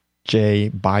H.J.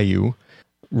 Bayou,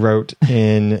 wrote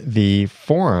in the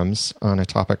forums on a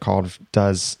topic called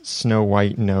 "Does Snow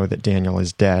White Know That Daniel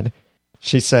is Dead?"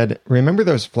 She said, "Remember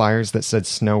those flyers that said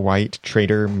Snow White,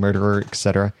 traitor, murderer,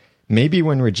 etc.? Maybe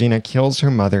when Regina kills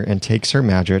her mother and takes her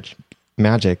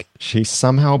magic, she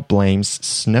somehow blames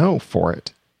Snow for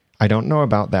it. I don't know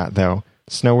about that, though.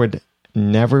 Snow would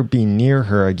never be near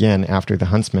her again after the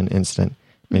Huntsman incident.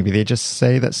 Maybe they just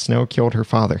say that Snow killed her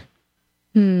father."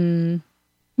 You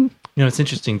know, it's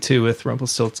interesting too with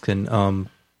Rumpelstiltskin,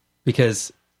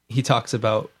 because he talks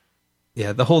about,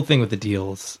 the whole thing with the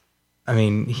deals. I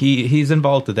mean, he's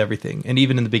involved with everything. And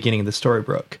even in the beginning of the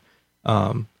Storybrooke,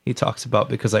 he talks about,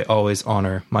 because I always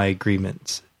honor my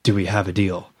agreements. Do we have a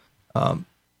deal?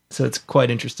 So it's quite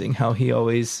interesting how he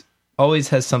always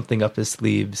has something up his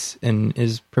sleeves and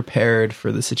is prepared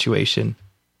for the situation.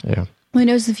 Yeah. Well, he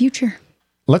knows the future.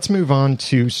 Let's move on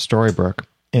to Storybrooke.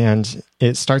 And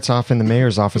it starts off in the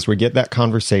mayor's office. We get that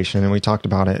conversation, and we talked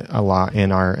about it a lot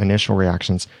in our initial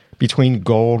reactions, between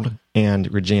Gold and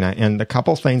Regina. And the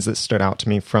couple things that stood out to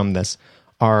me from this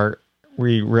are,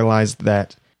 we realized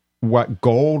that what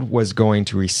Gold was going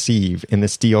to receive in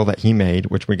this deal that he made,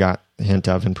 which we got a hint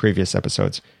of in previous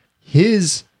episodes,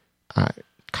 his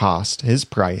cost, his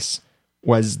price,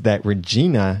 was that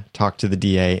Regina talk to the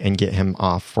DA and get him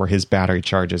off for his battery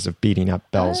charges of beating up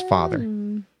Belle's father.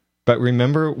 But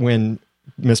remember when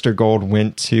Mr. Gold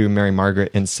went to Mary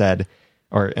Margaret and said,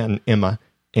 and Emma,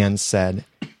 and said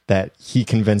that he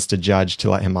convinced a judge to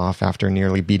let him off after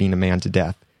nearly beating a man to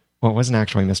death? Well, it wasn't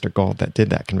actually Mr. Gold that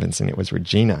did that convincing. It was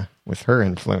Regina with her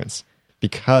influence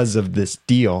because of this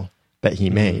deal that he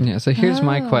made. Yeah, so here's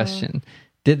my question.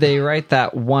 Did they write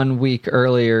that 1 week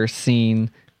earlier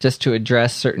scene just to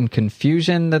address certain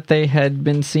confusion that they had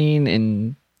been seeing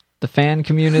in the fan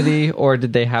community, or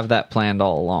did they have that planned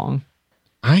all along?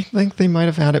 I think they might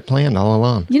have had it planned all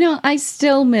along. You know, I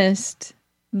still missed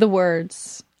the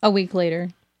words a week later.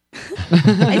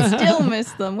 I still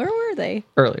missed them. Where were they?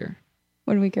 Earlier.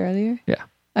 1 week earlier? Yeah.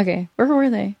 Okay. Where were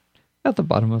they? At the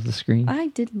bottom of the screen. I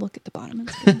did look at the bottom of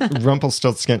the screen.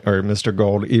 Rumpelstiltskin, or Mr.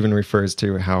 Gold, even refers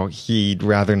to how he'd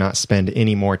rather not spend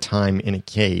any more time in a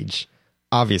cage.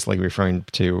 Obviously referring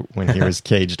to when he was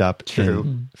caged up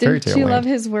in Fairy Didn't Tale you Land. love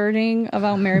his wording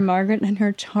about Mary Margaret and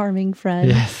her charming friend?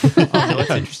 Yes. That's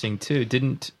interesting too.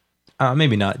 Didn't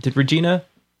maybe not. Did Regina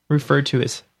refer to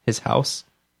his house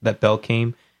that Belle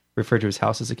came? Refer to his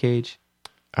house as a cage?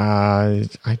 I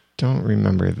don't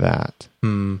remember that.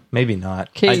 Maybe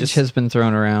not. Cage has been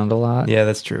thrown around a lot. Yeah,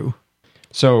 that's true.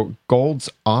 So Gold's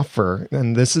offer,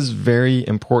 and this is very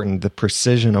important, the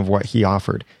precision of what he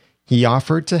offered. He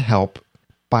offered to help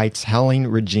by telling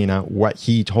Regina what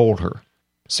he told her.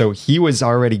 So he was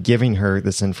already giving her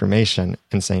this information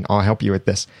and saying, I'll help you with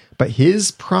this. But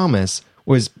his promise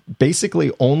was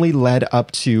basically only led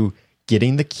up to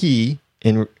getting the key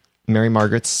in Mary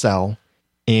Margaret's cell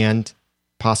and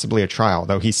possibly a trial,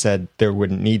 though he said there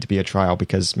wouldn't need to be a trial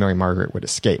because Mary Margaret would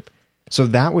escape. So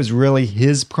that was really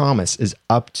his promise, is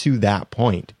up to that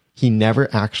point. He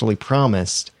never actually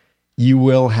promised, you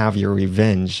will have your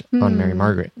revenge on Mary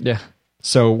Margaret. Yeah.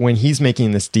 So when he's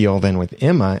making this deal then with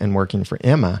Emma and working for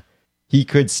Emma, he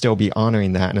could still be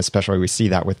honoring that. And especially we see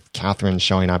that with Catherine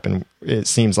showing up. And it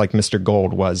seems like Mr.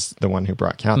 Gold was the one who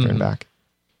brought Catherine back.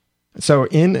 So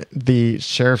in the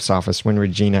sheriff's office, when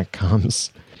Regina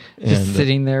comes... Just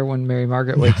sitting there when Mary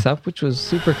Margaret wakes up, which was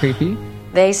super creepy.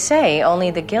 They say only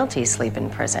the guilty sleep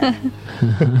in prison.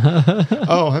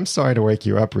 Oh, I'm sorry to wake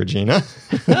you up, Regina.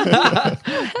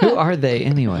 Who are they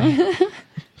anyway?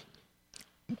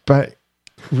 But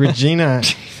Regina...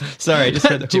 Sorry, I just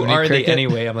heard who Jiminy are Cricket. they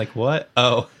anyway? I'm like, what?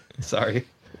 Oh, sorry.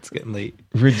 It's getting late.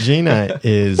 Regina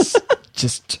is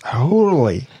just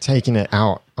totally taking it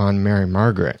out on Mary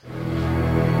Margaret.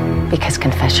 Because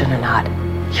confession or not,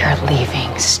 you're leaving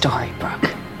Storybrooke.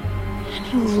 And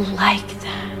you like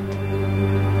that.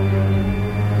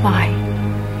 Why?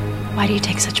 Why do you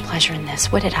take such pleasure in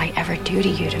this? What did I ever do to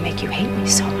you to make you hate me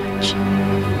so much?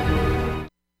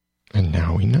 And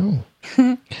now we know.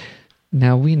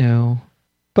 Now we know.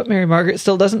 But Mary Margaret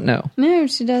still doesn't know. No,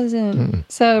 she doesn't.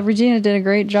 So Regina did a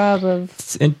great job of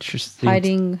It's interesting.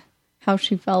 hiding how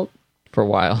she felt. For a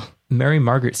while. Mary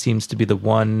Margaret seems to be the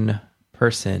one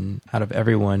person out of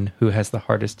everyone who has the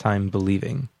hardest time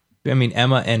believing. I mean,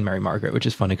 Emma and Mary Margaret, which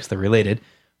is funny because they're related.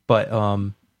 But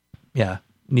yeah,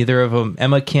 neither of them.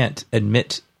 Emma can't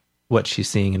admit what she's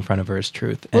seeing in front of her as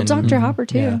truth. Well, Dr. Hopper,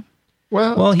 too. Yeah.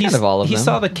 Well, He's, kind of all of he them.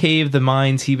 saw the cave, the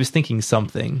mines. He was thinking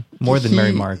something more than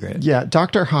Mary Margaret. Yeah,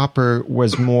 Dr. Hopper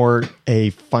was more a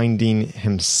finding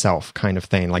himself kind of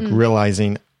thing, like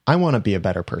realizing, I want to be a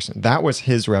better person. That was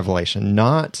his revelation,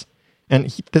 not... And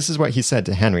this is what he said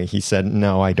to Henry. He said,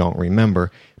 no, I don't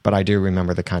remember, but I do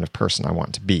remember the kind of person I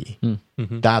want to be.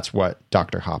 That's what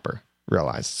Dr. Hopper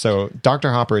realized. So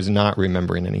Dr. Hopper is not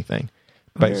remembering anything,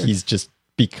 but he's just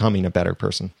becoming a better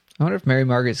person. I wonder if Mary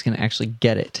Margaret's going to actually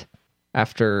get it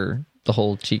after the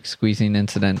whole cheek squeezing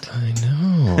incident. I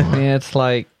know. Yeah, it's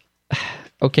like,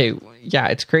 okay, yeah,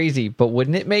 it's crazy, but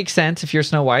wouldn't it make sense if you're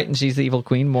Snow White and she's the evil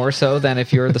queen more so than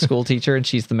if you're the school teacher and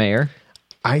she's the mayor?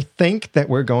 I think that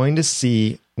we're going to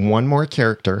see one more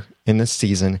character in this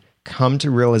season come to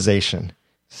realization.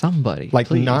 Somebody, Like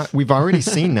please. we've already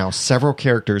seen now several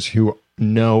characters who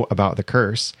know about the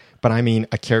curse, but I mean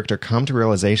a character come to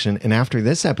realization. And after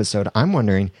this episode, I'm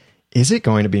wondering, is it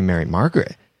going to be Mary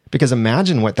Margaret? Because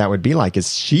imagine what that would be like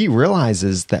is she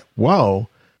realizes that, whoa,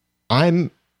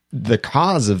 I'm the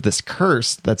cause of this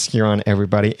curse that's here on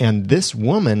everybody. And this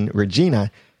woman,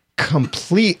 Regina,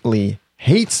 completely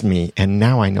hates me. And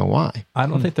now I know why. I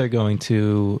don't think they're going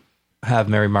to have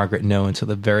Mary Margaret know until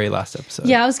the very last episode.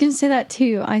 Yeah, I was going to say that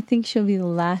too. I think she'll be the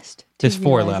last to There's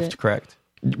 4 realize left, it. correct?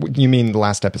 You mean the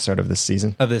last episode of this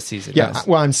season? Of this season, Yeah. yes.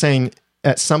 Well, I'm saying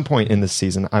at some point in this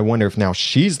season, I wonder if now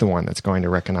she's the one that's going to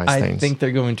recognize things. I think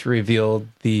they're going to reveal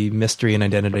the mystery and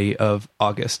identity of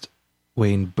August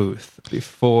Wayne Booth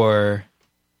before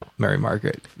Mary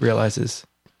Margaret realizes.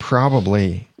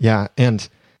 Probably, yeah. And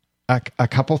a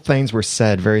couple things were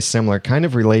said very similar, kind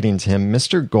of relating to him.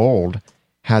 Mr. Gold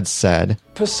had said,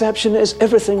 "Perception is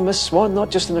everything, Miss Swan, not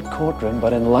just in a courtroom,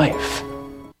 but in life."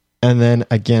 And then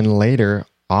again later,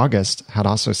 August had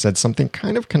also said something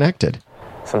kind of connected.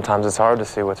 Sometimes it's hard to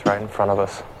see what's right in front of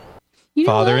us. You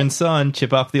know Father what? and son,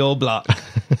 chip off the old block.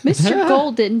 Mr.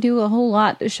 Gold didn't do a whole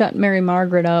lot to shut Mary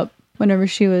Margaret up whenever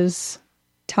she was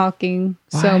talking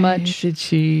so much. Did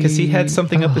she? Because he had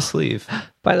something up his sleeve.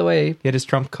 By the way, He had his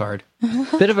trump card.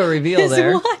 bit of a reveal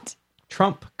there. What?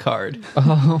 Trump card.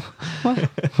 Oh,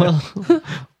 well,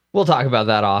 we'll talk about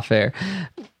that off air.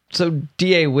 So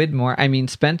D.A.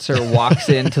 Spencer walks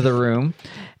into the room,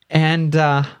 and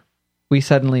we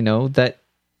suddenly know that,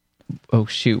 oh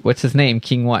shoot, what's his name?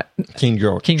 King what? King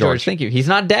George. King George, thank you. He's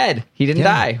not dead. He didn't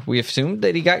die. We assumed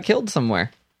that he got killed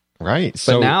somewhere. Right.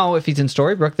 But now, if he's in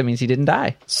Storybrooke, that means he didn't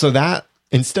die. So that,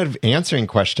 instead of answering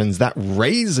questions, that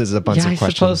raises a bunch of questions.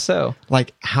 I suppose so.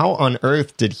 Like, how on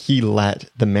earth did he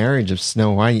let the marriage of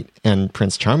Snow White and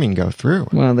Prince Charming go through?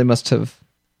 Well, they must have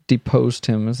deposed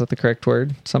him. Is that the correct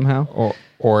word? Somehow?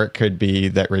 Or it could be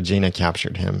that Regina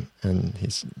captured him and he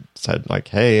said, like,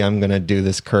 hey, I'm going to do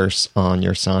this curse on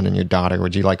your son and your daughter.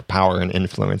 Would you like power and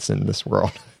influence in this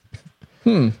world?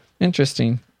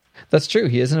 Interesting. That's true.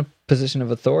 He is in a position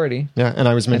of authority. Yeah, and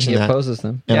I was mentioning and he that opposes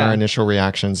them. in our initial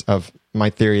reactions of my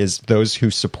theory is those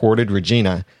who supported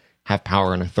Regina have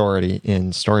power and authority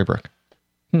in Storybrooke.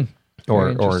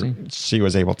 Or she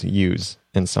was able to use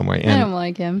in some way. And I don't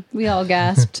like him. We all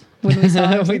gasped when we saw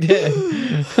him. We did.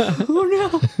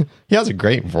 Oh no. He has a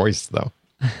great voice, though.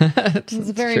 It's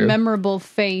a very memorable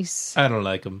face. I don't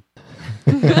like him.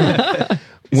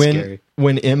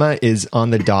 When Emma is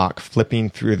on the dock flipping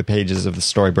through the pages of the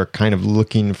storybook, kind of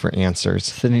looking for answers,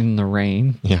 sitting in the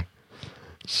rain,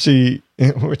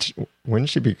 wouldn't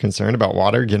she be concerned about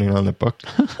water getting on the book?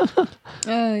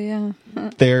 Oh yeah.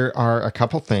 There are a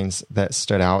couple things that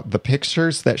stood out. The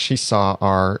pictures that she saw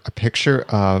are a picture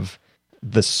of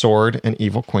the sword and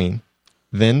evil queen.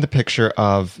 Then the picture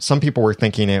of, some people were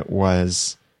thinking it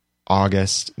was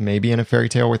August, maybe in a fairy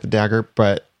tale with the dagger,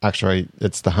 but actually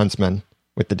it's the huntsman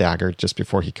with the dagger just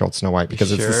before he killed Snow White,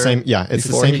 because it's the same. Yeah, it's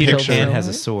before the same Peter picture. Pan has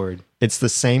a sword. It's the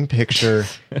same picture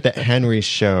that Henry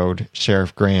showed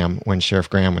Sheriff Graham when Sheriff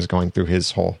Graham was going through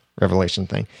his whole revelation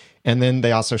thing. And then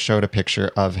they also showed a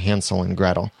picture of Hansel and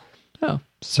Gretel. Oh.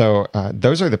 So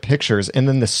those are the pictures. And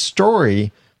then the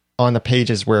story on the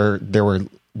pages where there were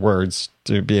words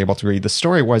to be able to read, the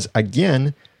story was,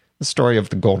 again, the story of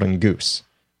the golden goose,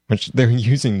 which they're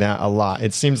using that a lot.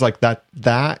 It seems like that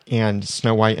and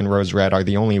Snow White and Rose Red are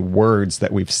the only words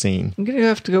that we've seen. I'm going to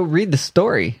have to go read the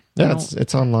story. Yeah,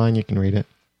 it's online. You can read it.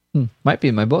 Might be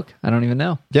in my book. I don't even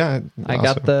know. Yeah, I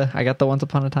got the Once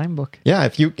Upon a Time book. Yeah,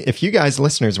 if you guys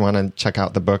listeners want to check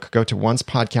out the book, go to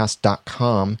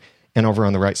oncepodcast.com, and over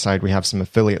on the right side we have some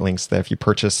affiliate links that if you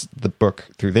purchase the book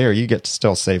through there, you get to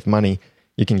still save money.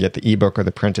 You can get the ebook or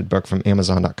the printed book from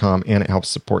amazon.com, and it helps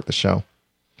support the show.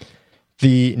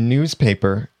 The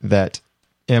newspaper that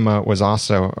Emma was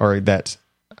also, or that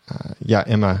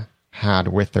Emma had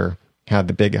with her, had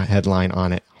the big headline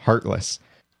on it, Heartless.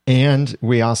 And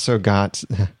we also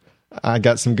I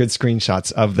got some good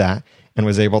screenshots of that and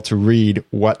was able to read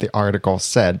what the article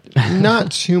said.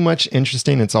 Not too much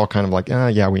interesting. It's all kind of like,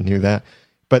 yeah, we knew that.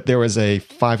 But there was a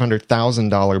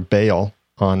 $500,000 bail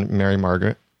on Mary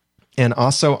Margaret. And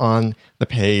also on the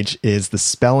page is the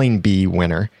spelling bee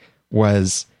winner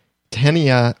was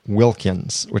Tenia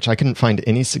Wilkins, which I couldn't find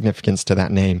any significance to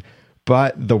that name.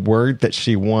 But the word that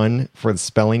she won for the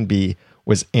spelling bee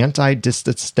was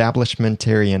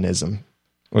anti-disestablishmentarianism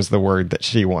was the word that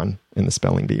she won in the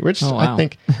spelling bee, which I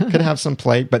think could have some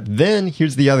play. But then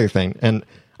here's the other thing, and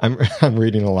I'm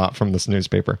reading a lot from this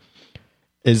newspaper,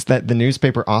 is that the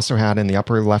newspaper also had in the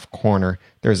upper left corner,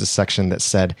 there's a section that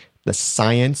said, the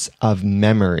science of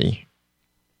memory.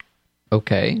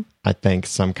 Okay. I think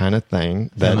some kind of thing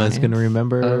that Emma's going to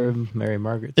remember Mary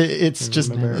Margaret. It's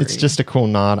just a cool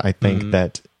nod. I think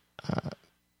that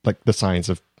like the science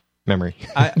of memory.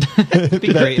 It'd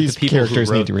be great these if the people characters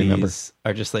who wrote need to remember. these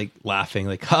are just like laughing,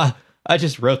 like, I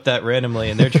just wrote that randomly,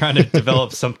 and they're trying to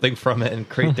develop something from it and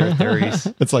create their theories.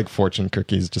 It's like fortune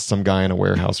cookies. Just some guy in a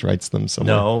warehouse writes them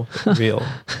somewhere. No, real.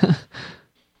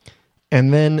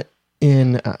 And then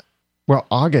in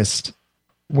August,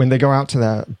 when they go out to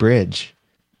the bridge,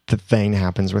 the thing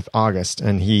happens with August,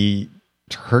 and he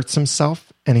hurts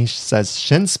himself, and he says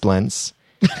shin splints,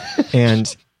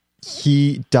 and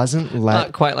he doesn't let...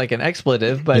 Not quite like an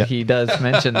expletive, but he does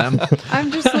mention them.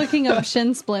 I'm just looking up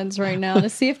shin splints right now to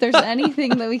see if there's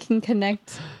anything that we can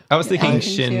connect. I was thinking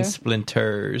anything shin to.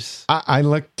 splinters. I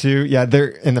looked too. Yeah, there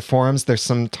in the forums, there's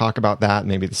some talk about that,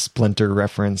 maybe the splinter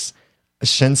reference.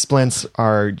 Shin splints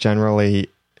are generally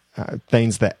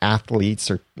things that athletes,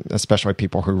 or especially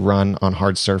people who run on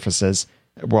hard surfaces,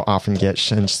 will often get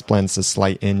shin splints, a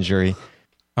slight injury.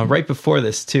 Right before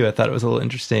this, too, I thought it was a little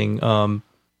interesting.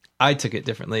 I took it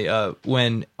differently.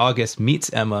 When August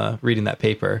meets Emma reading that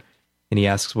paper, and he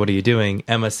asks, "What are you doing?"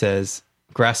 Emma says,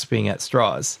 "Grasping at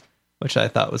straws," which I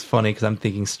thought was funny because I'm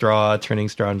thinking straw, turning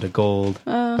straw into gold.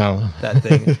 That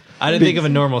thing. I didn't think of a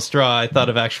normal straw. I thought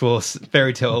of actual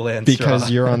fairy tale land straw. Because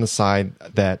you're on the side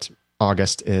that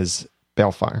August is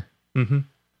Balefire. Mm-hmm.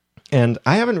 And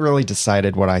I haven't really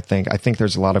decided what I think. I think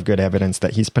there's a lot of good evidence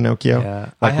that he's Pinocchio. Yeah.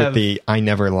 With the I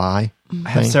never lie I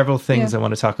have thing. several things I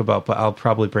want to talk about, but I'll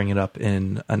probably bring it up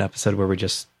in an episode where we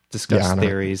just discuss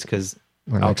theories, because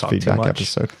Our I'll next talk feedback too much.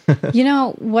 episode. You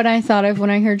know what I thought of when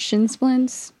I heard shin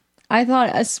splints? I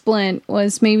thought a splint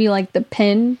was maybe like the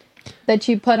pin that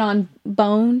you put on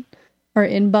bone or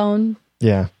in bone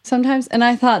Yeah. sometimes. And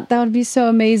I thought that would be so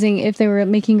amazing if they were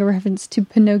making a reference to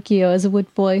Pinocchio as a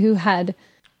wood boy who had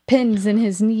pins in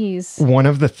his knees. One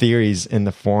of the theories in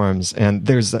the forums, and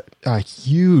there's a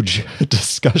huge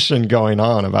discussion going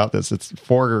on about this. It's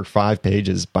 4 or 5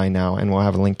 pages by now, and we'll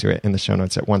have a link to it in the show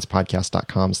notes at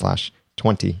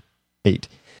oncepodcast.com/28.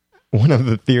 One of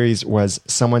the theories was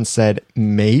someone said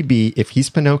maybe if he's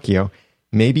Pinocchio,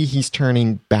 maybe he's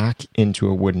turning back into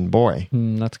a wooden boy.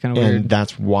 That's kind of And weird.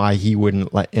 that's why he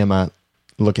wouldn't let Emma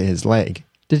look at his leg.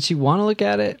 Did she want to look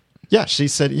at it? Yeah, she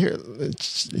said, here,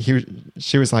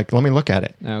 she was like, let me look at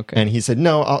it. Okay. And he said,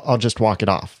 no, I'll just walk it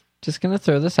off. Just going to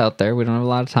throw this out there. We don't have a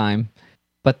lot of time.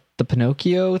 But the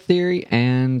Pinocchio theory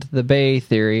and the Bay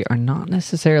theory are not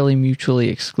necessarily mutually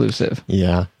exclusive.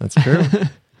 Yeah, that's true.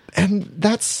 And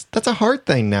that's a hard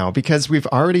thing now, because we've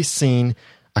already seen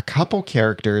a couple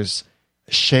characters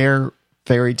share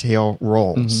fairy tale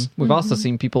roles. We've also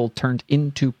seen people turned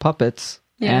into puppets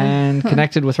Yeah. and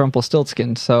connected with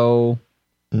Rumpelstiltskin. So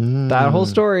that whole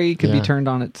story could be Yeah. turned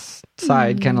on its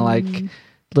side, kind of like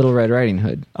Little Red Riding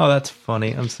Hood. Oh, that's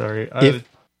funny. I'm sorry. Did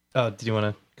you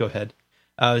want to go ahead?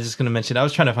 I was just going to mention, I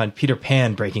was trying to find Peter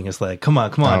Pan breaking his leg. Come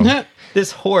on. Oh.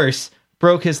 This horse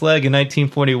broke his leg in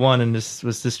 1941 and this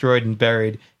was destroyed and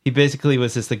buried. He basically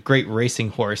was this great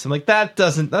racing horse. I'm like,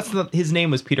 that's not, his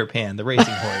name was Peter Pan, the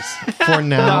racing horse. For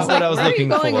now, That's what I was Where are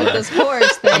looking you going for. with this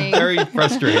horse thing? Very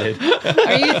frustrated.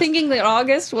 Are you thinking that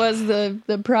August was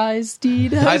the prize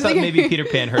steed? I was thought thinking- maybe Peter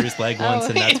Pan hurt his leg once,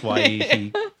 and that's why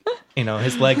he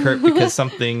his leg hurt because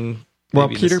something. well,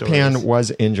 maybe the Peter story Pan is-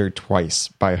 was injured twice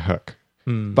by a hook.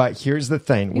 But here's the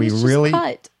thing. was just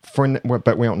cut.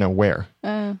 But we don't know where.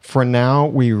 For now,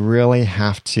 we really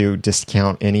have to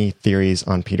discount any theories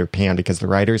on Peter Pan, because the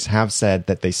writers have said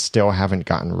that they still haven't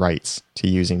gotten rights to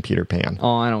using Peter Pan.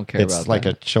 Oh, I don't care It's about like that.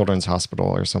 a children's hospital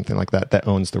or something like that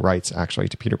owns the rights actually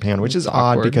to Peter Pan, which is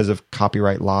odd awkward. because of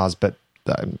copyright laws, but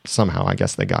somehow I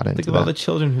guess they got into Think of all the that.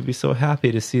 children who'd be so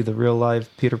happy to see the real live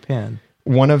Peter Pan.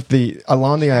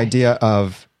 Along the idea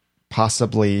of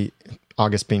possibly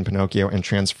August being Pinocchio and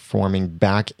transforming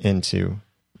back into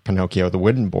Pinocchio, the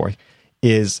wooden boy,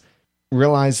 is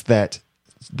realize that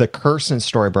the curse in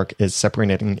Storybrooke is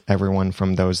separating everyone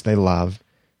from those they love,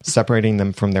 separating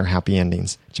them from their happy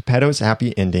endings. Geppetto's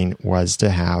happy ending was to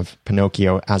have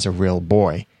Pinocchio as a real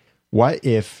boy. What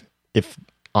if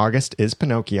August is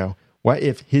Pinocchio, what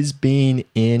if his being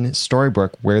in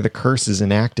Storybrooke, where the curse is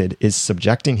enacted, is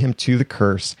subjecting him to the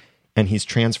curse, and he's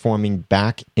transforming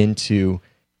back into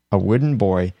a wooden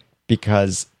boy?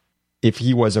 Because if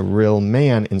he was a real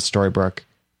man in Storybrooke,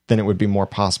 then it would be more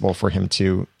possible for him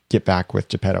to get back with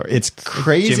Geppetto. It's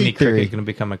crazy Jiminy theory. Cricket going to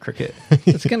become a cricket.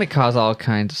 It's going to cause all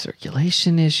kinds of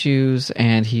circulation issues,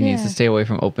 and he needs to stay away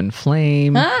from open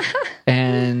flame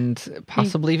and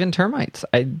possibly even termites.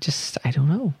 I don't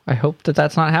know. I hope that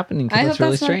that's not happening, because that's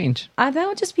really strange. That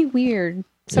would just be weird.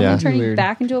 Someone turning Weird.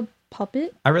 back into a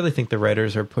puppet. I really think the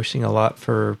writers are pushing a lot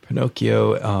for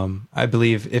Pinocchio. I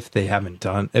believe if they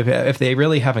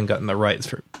really haven't gotten the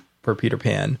rights for Peter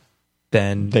Pan,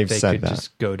 then They've they said could that.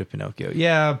 just go to Pinocchio.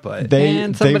 Yeah, but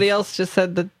And somebody else just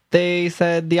said that they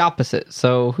said the opposite.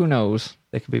 So who knows?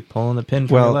 they could be pulling the pin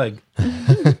from your leg.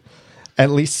 At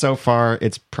least so far,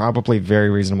 it's probably very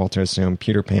reasonable to assume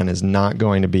Peter Pan is not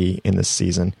going to be in this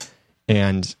season.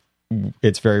 And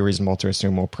it's very reasonable to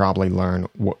assume we'll probably learn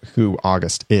who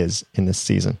August is in this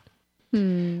season.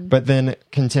 But then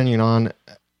continuing on,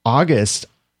 August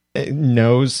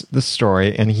knows the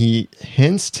story, and he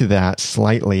hints to that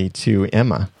slightly to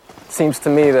Emma. Seems to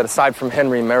me that aside from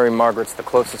Henry, Mary Margaret's the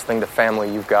closest thing to family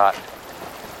you've got.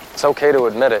 It's okay to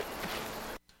admit it.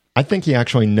 I think he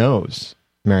actually knows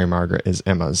Mary Margaret is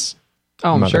Emma's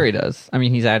Oh, I'm mother. sure he does. I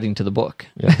mean, he's adding to the book.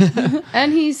 Yeah.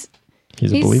 And he's a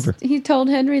believer. He told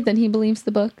Henry that he believes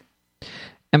the book.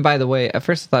 And by the way, at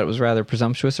first I thought it was rather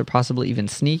presumptuous or possibly even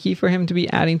sneaky for him to be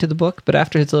adding to the book. But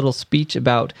after his little speech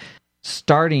about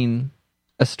starting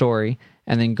a story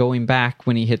and then going back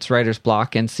when he hits writer's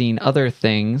block and seeing other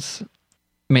things,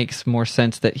 makes more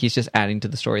sense that he's just adding to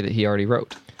the story that he already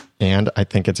wrote. And I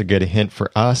think it's a good hint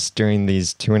for us during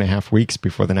these 2.5 weeks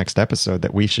before the next episode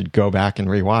that we should go back and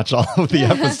rewatch all of the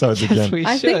episodes again.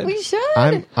 I think we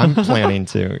should. I'm planning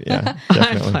to. Yeah,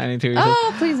 definitely. I'm planning to.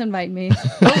 Oh, please invite me.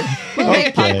 We'll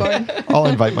make popcorn. I'll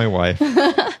invite my wife.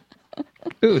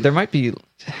 Ooh, there might be,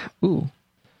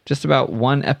 just about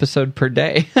one episode per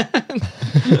day.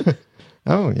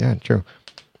 Oh, yeah, true.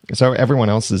 So everyone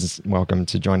else is welcome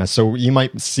to join us. So you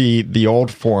might see the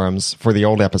old forums for the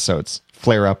old episodes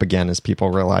flare up again as people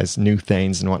realize new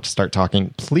things and want to start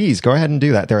talking. Please go ahead and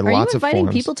do that. There are lots of forums. Are you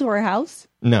inviting people to our house?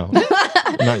 No,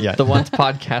 not yet. The Once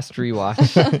Podcast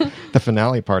rewatch. The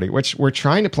finale party, which we're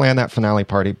trying to plan that finale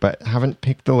party, but haven't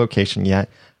picked the location yet.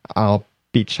 I'll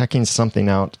be checking something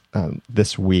out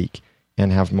this week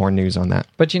and have more news on that.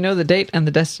 But you know the date and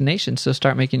the destination, so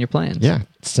start making your plans. Yeah,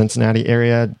 Cincinnati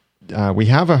area. We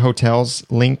have a hotels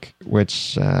link,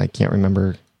 which I can't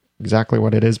remember exactly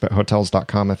what it is, but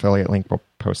hotels.com affiliate link will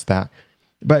post that.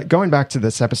 But going back to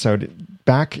this episode,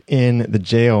 back in the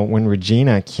jail when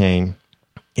Regina came,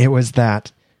 it was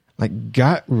that like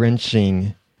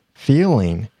gut-wrenching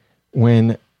feeling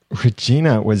when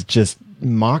Regina was just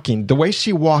mocking the way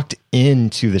she walked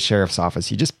into the sheriff's office.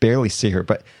 You just barely see her,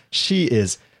 but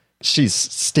she's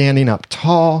standing up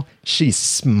tall. She's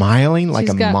smiling like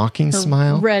She's a got mocking her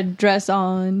smile. Red dress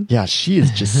on. Yeah, she is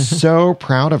just so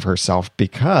proud of herself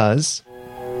because...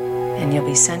 And you'll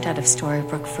be sent out of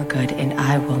Storybrooke for good, and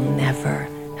I will never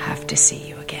have to see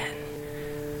you again.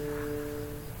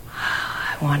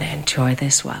 I want to enjoy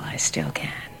this while I still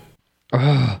can.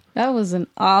 That was an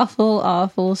awful,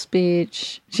 awful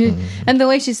speech. And the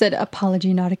way she said,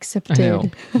 apology not accepted. I know.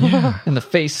 Yeah. And the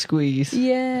face squeeze.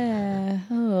 Yeah.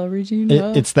 Oh,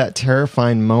 Regina. It's that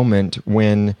terrifying moment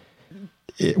when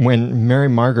Mary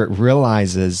Margaret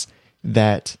realizes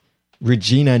that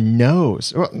Regina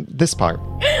knows. Well, this part.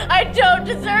 I don't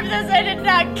deserve this. I did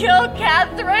not kill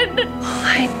Catherine. Oh,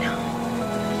 I know.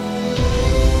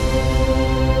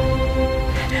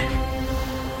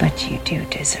 But you do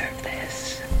deserve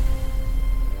this.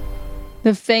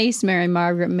 The face Mary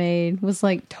Margaret made was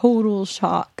like total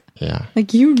shock. Yeah.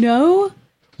 Like, you know?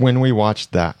 When we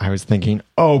watched that, I was thinking,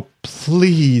 oh,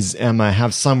 please, Emma,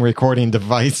 have some recording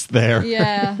device there.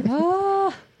 Yeah.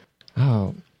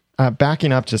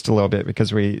 Backing up just a little bit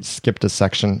because we skipped a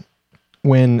section.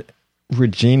 When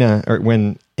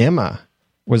Emma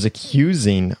was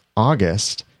accusing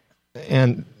August,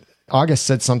 and August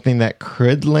said something that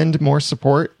could lend more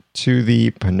support to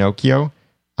the Pinocchio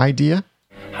idea.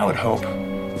 I would hope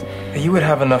that you would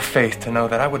have enough faith to know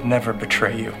that I would never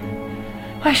betray you.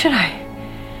 Why should I?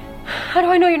 How do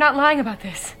I know you're not lying about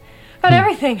this? About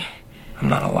everything? I'm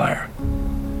not a liar.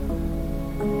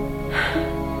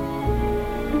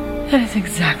 That is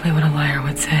exactly what a liar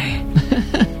would say.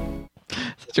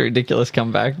 Such a ridiculous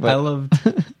comeback. But I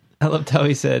loved how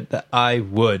he said that I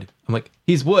would. I'm like,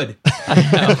 he's would.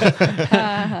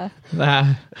 I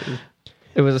know.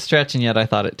 It was a stretch, and yet I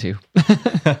thought it too.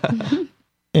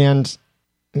 And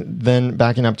then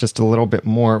backing up just a little bit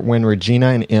more, when Regina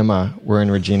and Emma were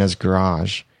in Regina's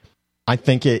garage, I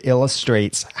think it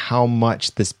illustrates how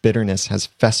much this bitterness has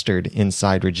festered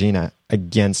inside Regina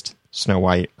against Snow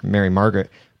White, Mary Margaret,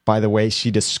 by the way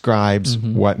she describes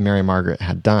what Mary Margaret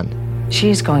had done.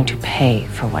 She's going to pay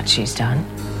for what she's done.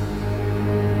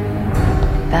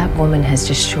 That woman has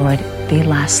destroyed the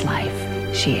last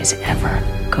life she is ever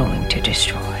going to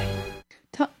destroy.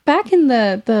 Back in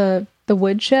the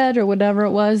woodshed or whatever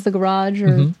it was, the garage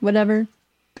or whatever,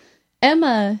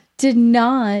 Emma did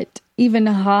not even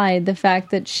hide the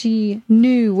fact that she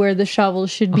knew where the shovel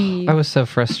should be. I was so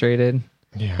frustrated.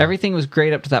 Yeah. Everything was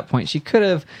great up to that point. She could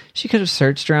have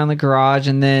searched around the garage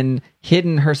and then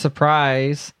hidden her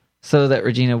surprise so that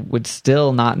Regina would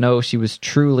still not know she was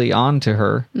truly onto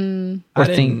her or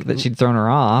think that she'd thrown her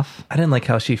off. I didn't like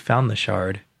how she found the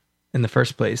shard in the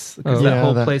first place because that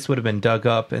whole place would have been dug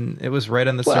up and it was right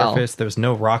on the surface. There was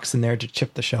no rocks in there to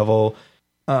chip the shovel.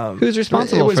 Who's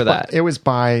responsible for that? It was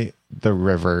by the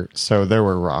river, so there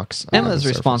were rocks. Emma's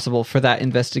responsible for that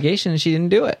investigation, and she didn't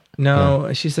do it.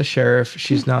 No, she's the sheriff.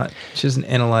 She doesn't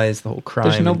analyze the whole crime.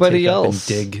 There's nobody else.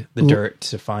 And dig the dirt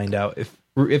to find out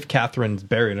if Catherine's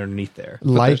buried underneath there.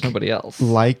 But there's nobody else.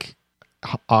 Like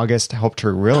August helped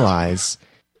her realize,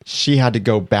 she had to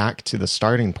go back to the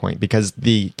starting point because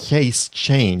the case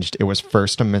changed. It was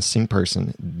first a missing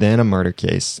person, then a murder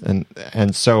case.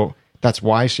 And so that's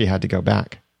why she had to go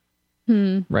back.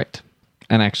 Right.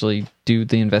 And actually do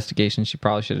the investigation she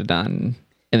probably should have done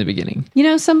in the beginning. You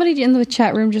know, somebody in the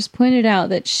chat room just pointed out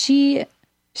that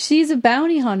she's a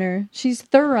bounty hunter. She's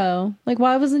thorough. Like,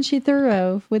 why wasn't she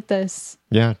thorough with this?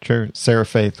 Yeah, true. Sarah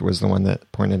Faith was the one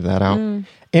that pointed that out.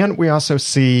 And we also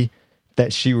see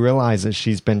that she realizes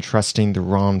she's been trusting the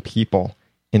wrong people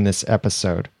in this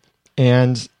episode.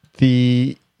 And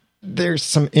there's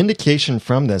some indication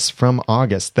from this, from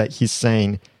August, that he's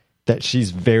saying that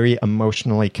she's very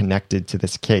emotionally connected to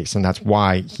this case. And that's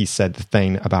why he said the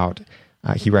thing about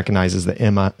he recognizes that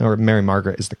Emma or Mary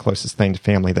Margaret is the closest thing to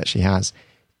family that she has.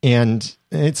 And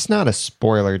it's not a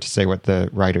spoiler to say what the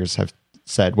writers have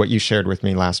said, what you shared with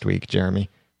me last week, Jeremy.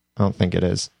 I don't think it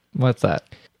is. What's that?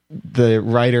 The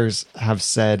writers have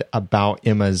said about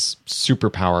Emma's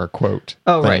superpower quote.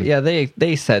 Oh, thing. right. Yeah,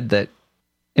 they said that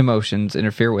emotions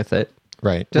interfere with it.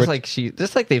 Right. Just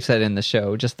like they've said in the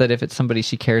show, just that if it's somebody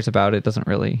she cares about, it doesn't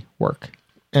really work.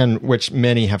 And which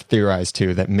many have theorized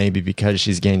too, that maybe because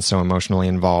she's getting so emotionally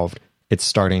involved, it's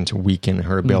starting to weaken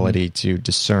her ability to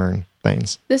discern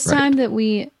things. This time that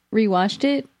we rewatched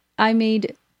it, I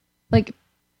made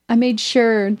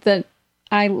sure that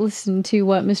I listened to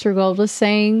what Mr. Gold was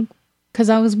saying, because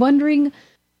I was wondering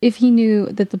if he knew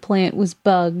that the plant was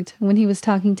bugged when he was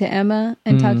talking to Emma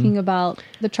and talking about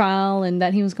the trial and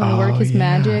that he was going to work his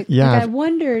magic. Yeah. Like, I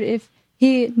wondered if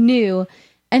he knew,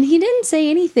 and he didn't say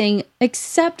anything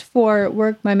except for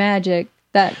work my magic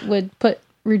that would put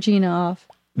Regina off.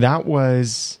 That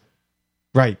was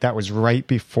right. That was right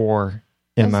before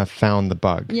Emma found the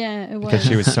bug. Yeah, it was. Because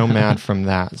she was so mad from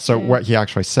that. So what he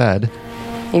actually said...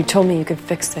 You told me you could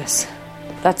fix this.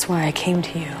 That's why I came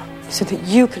to you. So that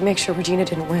you could make sure Regina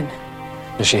didn't win.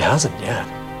 But she hasn't yet.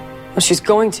 Well, she's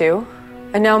going to.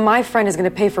 And now my friend is going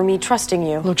to pay for me trusting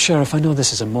you. Look, Sheriff, I know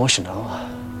this is emotional,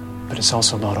 but it's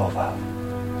also not over.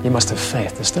 You must have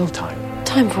faith. There's still time.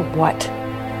 Time for what?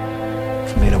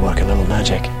 For me to work a little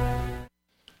magic.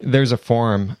 There's a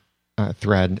forum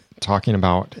thread talking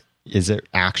about, is it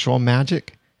actual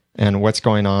magic? And what's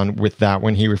going on with that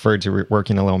when he referred to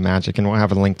working a little magic. And we'll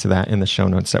have a link to that in the show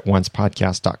notes at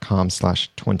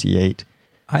oncepodcast.com/28.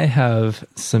 I have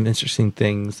some interesting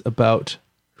things about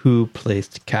who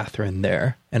placed Catherine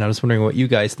there. And I was wondering what you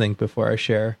guys think before I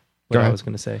share what I was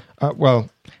going to say. Well,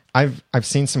 I've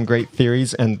seen some great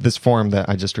theories, and this forum that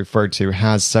I just referred to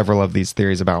has several of these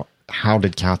theories about how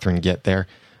did Catherine get there.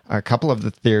 A couple of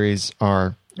the theories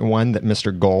are, one, that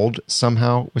Mr. Gold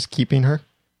somehow was keeping her.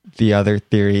 The other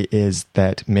theory is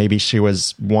that maybe she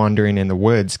was wandering in the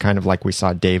woods, kind of like we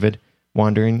saw David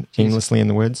wandering aimlessly in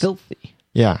the woods. Filthy.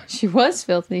 Yeah. She was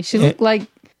filthy. She looked like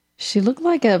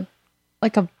a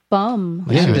bum.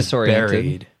 Like she was disoriented.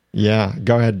 buried. Yeah.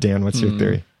 Go ahead, Dan. What's your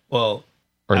theory? Well,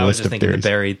 or I was list just of thinking theories. the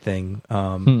buried thing.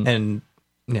 And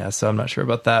yeah, so I'm not sure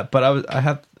about that. But I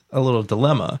have a little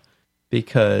dilemma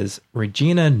because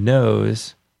Regina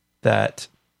knows that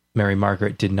Mary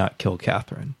Margaret did not kill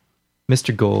Catherine.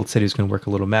 Mr. Gold said he was going to work a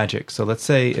little magic. So let's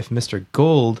say if Mr.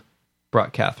 Gold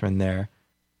brought Catherine there,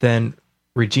 then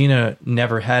Regina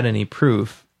never had any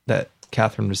proof that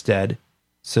Catherine was dead.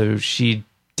 So she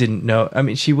didn't know. I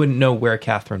mean, she wouldn't know where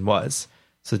Catherine was.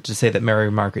 So to say that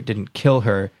Mary Margaret didn't kill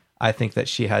her, I think that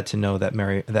she had to know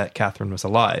that Catherine was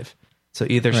alive. So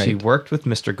either she worked with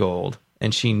Mr. Gold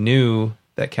and she knew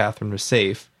that Catherine was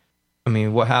safe. I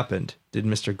mean, what happened? Did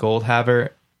Mr. Gold have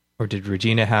her, or did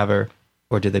Regina have her?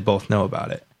 Or did they both know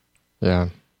about it? Yeah.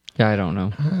 Yeah, I don't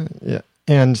know. Yeah.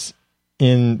 And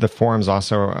in the forums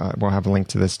also, we'll have a link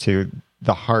to this too,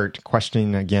 the heart,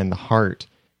 questioning again the heart.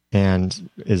 And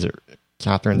is it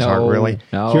Catherine's heart really?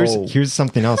 No. Here's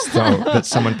something else though that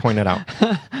someone pointed out.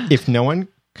 If no one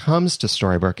comes to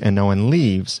Storybrooke and no one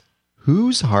leaves,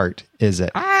 whose heart is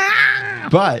it?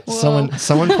 But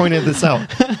someone pointed this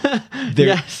out.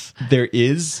 There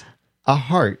is a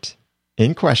heart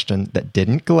in question that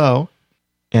didn't glow,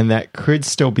 and that could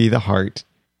still be the heart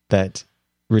that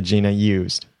Regina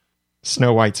used.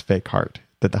 Snow White's fake heart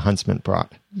that the huntsman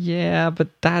brought. Yeah, but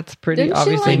that's pretty Didn't she,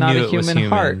 obviously like- not Knew a it was human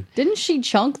human. heart. Didn't she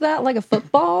chunk that like a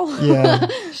football? Yeah.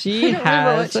 She I don't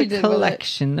remember what has she a did with it.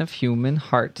 collection of human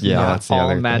hearts. Yeah, not that's the all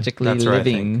other thing. magically That's what I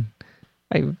living.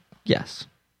 Yes.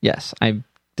 I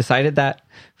decided that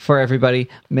for everybody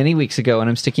many weeks ago, and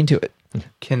I'm sticking to it.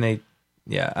 Can they?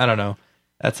 Yeah, I don't know.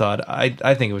 That's odd.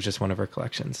 I think it was just one of her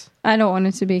collections. I don't want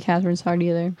it to be Catherine's heart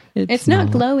either. It's not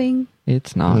glowing.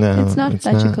 It's not. No, It's not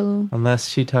magical. Unless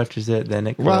she touches it, then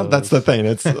it glows. Well, that's the thing.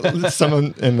 It's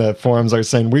someone in the forums are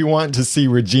saying we want to see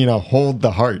Regina hold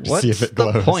the heart to see if it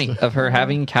glows. What's the point of her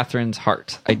having Catherine's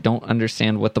heart? I don't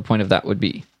understand what the point of that would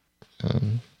be. I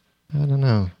don't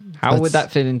know. How would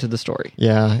that fit into the story?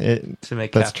 Yeah, to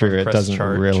make that's Catherine true. It press doesn't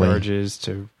really charges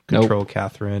to control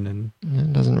Catherine, and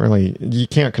it doesn't really. You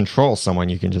can't control someone.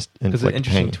 You can just because the inflict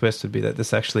interesting pain. twist would be that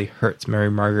this actually hurts Mary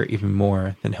Margaret even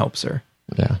more than helps her.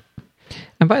 Yeah.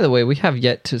 And by the way, we have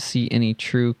yet to see any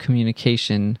true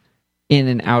communication in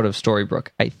and out of Storybrooke,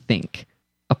 I think,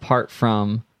 apart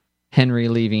from Henry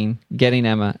leaving, getting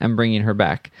Emma, and bringing her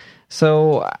back.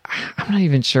 So I'm not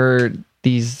even sure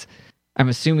I'm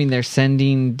assuming they're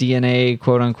sending DNA,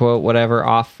 quote unquote, whatever,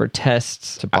 off for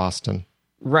tests. To Boston.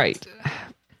 Right.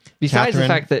 Besides the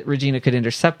fact that Regina could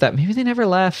intercept that, maybe they never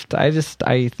left. I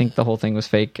think the whole thing was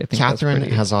fake. I think Catherine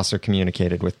has also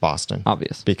communicated with Boston.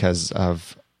 Obvious. Because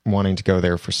of wanting to go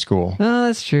there for school. Oh,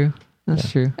 that's true.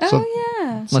 That's true.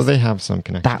 Yeah. So they have some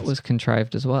connection. That was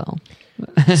contrived as well.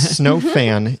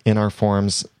 Snowfan in our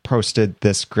forums posted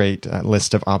this great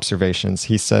list of observations.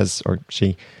 He says, or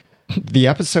she, the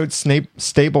episode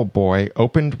Stable Boy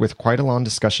opened with quite a long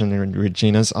discussion in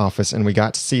Regina's office, and we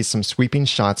got to see some sweeping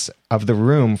shots of the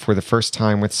room for the first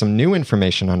time with some new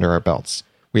information under our belts.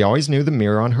 We always knew the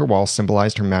mirror on her wall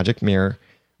symbolized her magic mirror,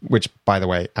 which, by the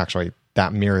way, actually,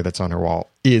 that mirror that's on her wall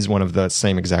is one of the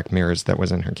same exact mirrors that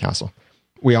was in her castle.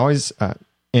 We always,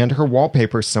 and her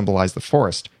wallpaper symbolized the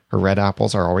forest. Her red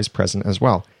apples are always present as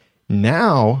well.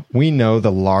 Now we know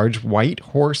the large white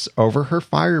horse over her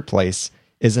fireplace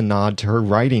is a nod to her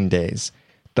writing days.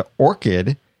 The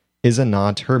orchid is a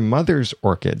nod to her mother's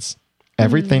orchids.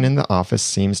 Everything in the office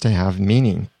seems to have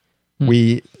meaning.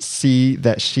 We see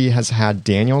that she has had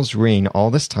Daniel's ring all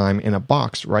this time in a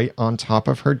box right on top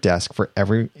of her desk for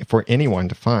anyone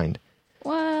to find.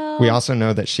 Wow. We also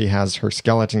know that she has her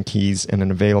skeleton keys in an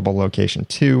available location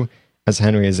too, as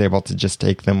Henry is able to just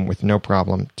take them with no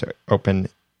problem to open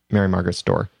Mary Margaret's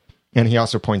door. And he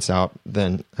also points out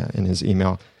then in his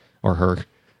email, or her,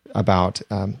 about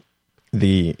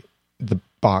the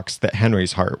box that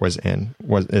Henry's heart was in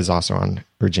is also on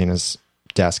Regina's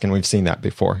desk, and we've seen that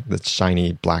before, the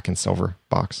shiny black and silver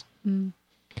box.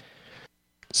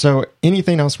 So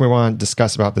anything else we want to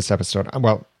discuss about this episode?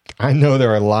 Well, I know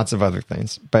there are lots of other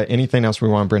things, but anything else we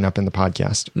want to bring up in the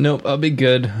podcast? Nope, I'll be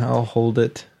good. I'll hold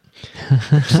it.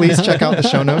 Please check out the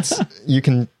show notes. You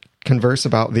can converse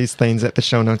about these things at the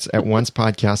show notes at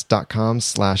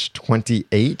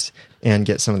oncepodcast.com/28 and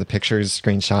get some of the pictures,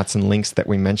 screenshots, and links that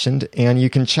we mentioned. And you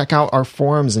can check out our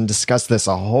forums and discuss this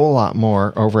a whole lot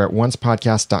more over at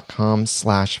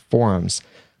oncepodcast.com/forums.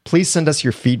 Please send us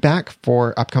your feedback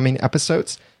for upcoming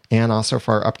episodes, and also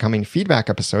for our upcoming feedback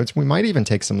episodes. We might even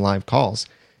take some live calls.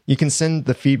 You can send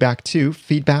the feedback to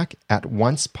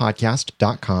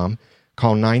feedback@oncepodcast.com,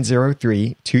 call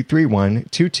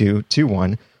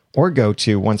 903-231-2221, or go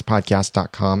to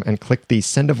oncepodcast.com and click the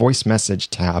Send a Voice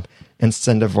Message tab and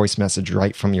send a voice message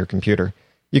right from your computer.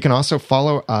 You can also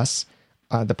follow us,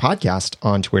 the podcast,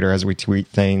 on Twitter as we tweet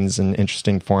things and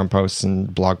interesting forum posts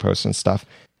and blog posts and stuff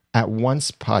at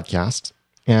Once Podcast.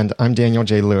 And I'm Daniel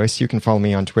J. Lewis. You can follow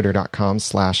me on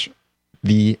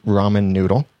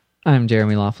twitter.com/theramennoodle. I'm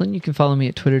Jeremy Laughlin. You can follow me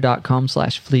at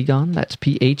twitter.com/Phlegon. That's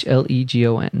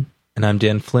PHLEGON. And I'm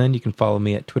Dan Flynn. You can follow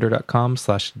me at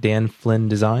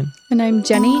twitter.com/DanFlynnDesign. And I'm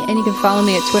Jenny, and you can follow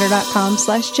me at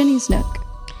twitter.com/Jenny'sNook.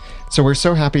 So we're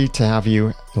so happy to have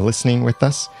you listening with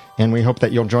us, and we hope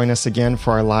that you'll join us again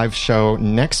for our live show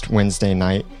next Wednesday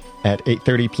night at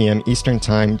 8:30 p.m. Eastern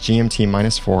Time,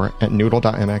 GMT-4 at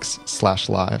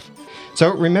noodle.mx/live.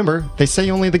 So remember, they say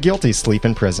only the guilty sleep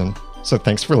in prison. So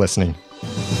thanks for listening.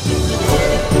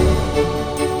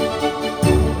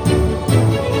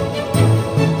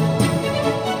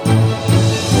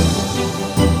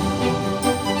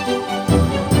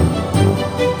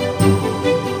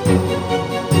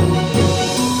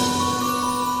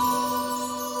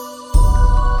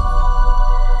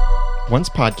 Once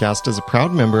Podcast is a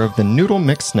proud member of the Noodle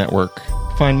Mix Network.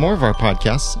 Find more of our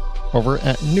podcasts over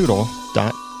at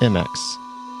noodle.mx.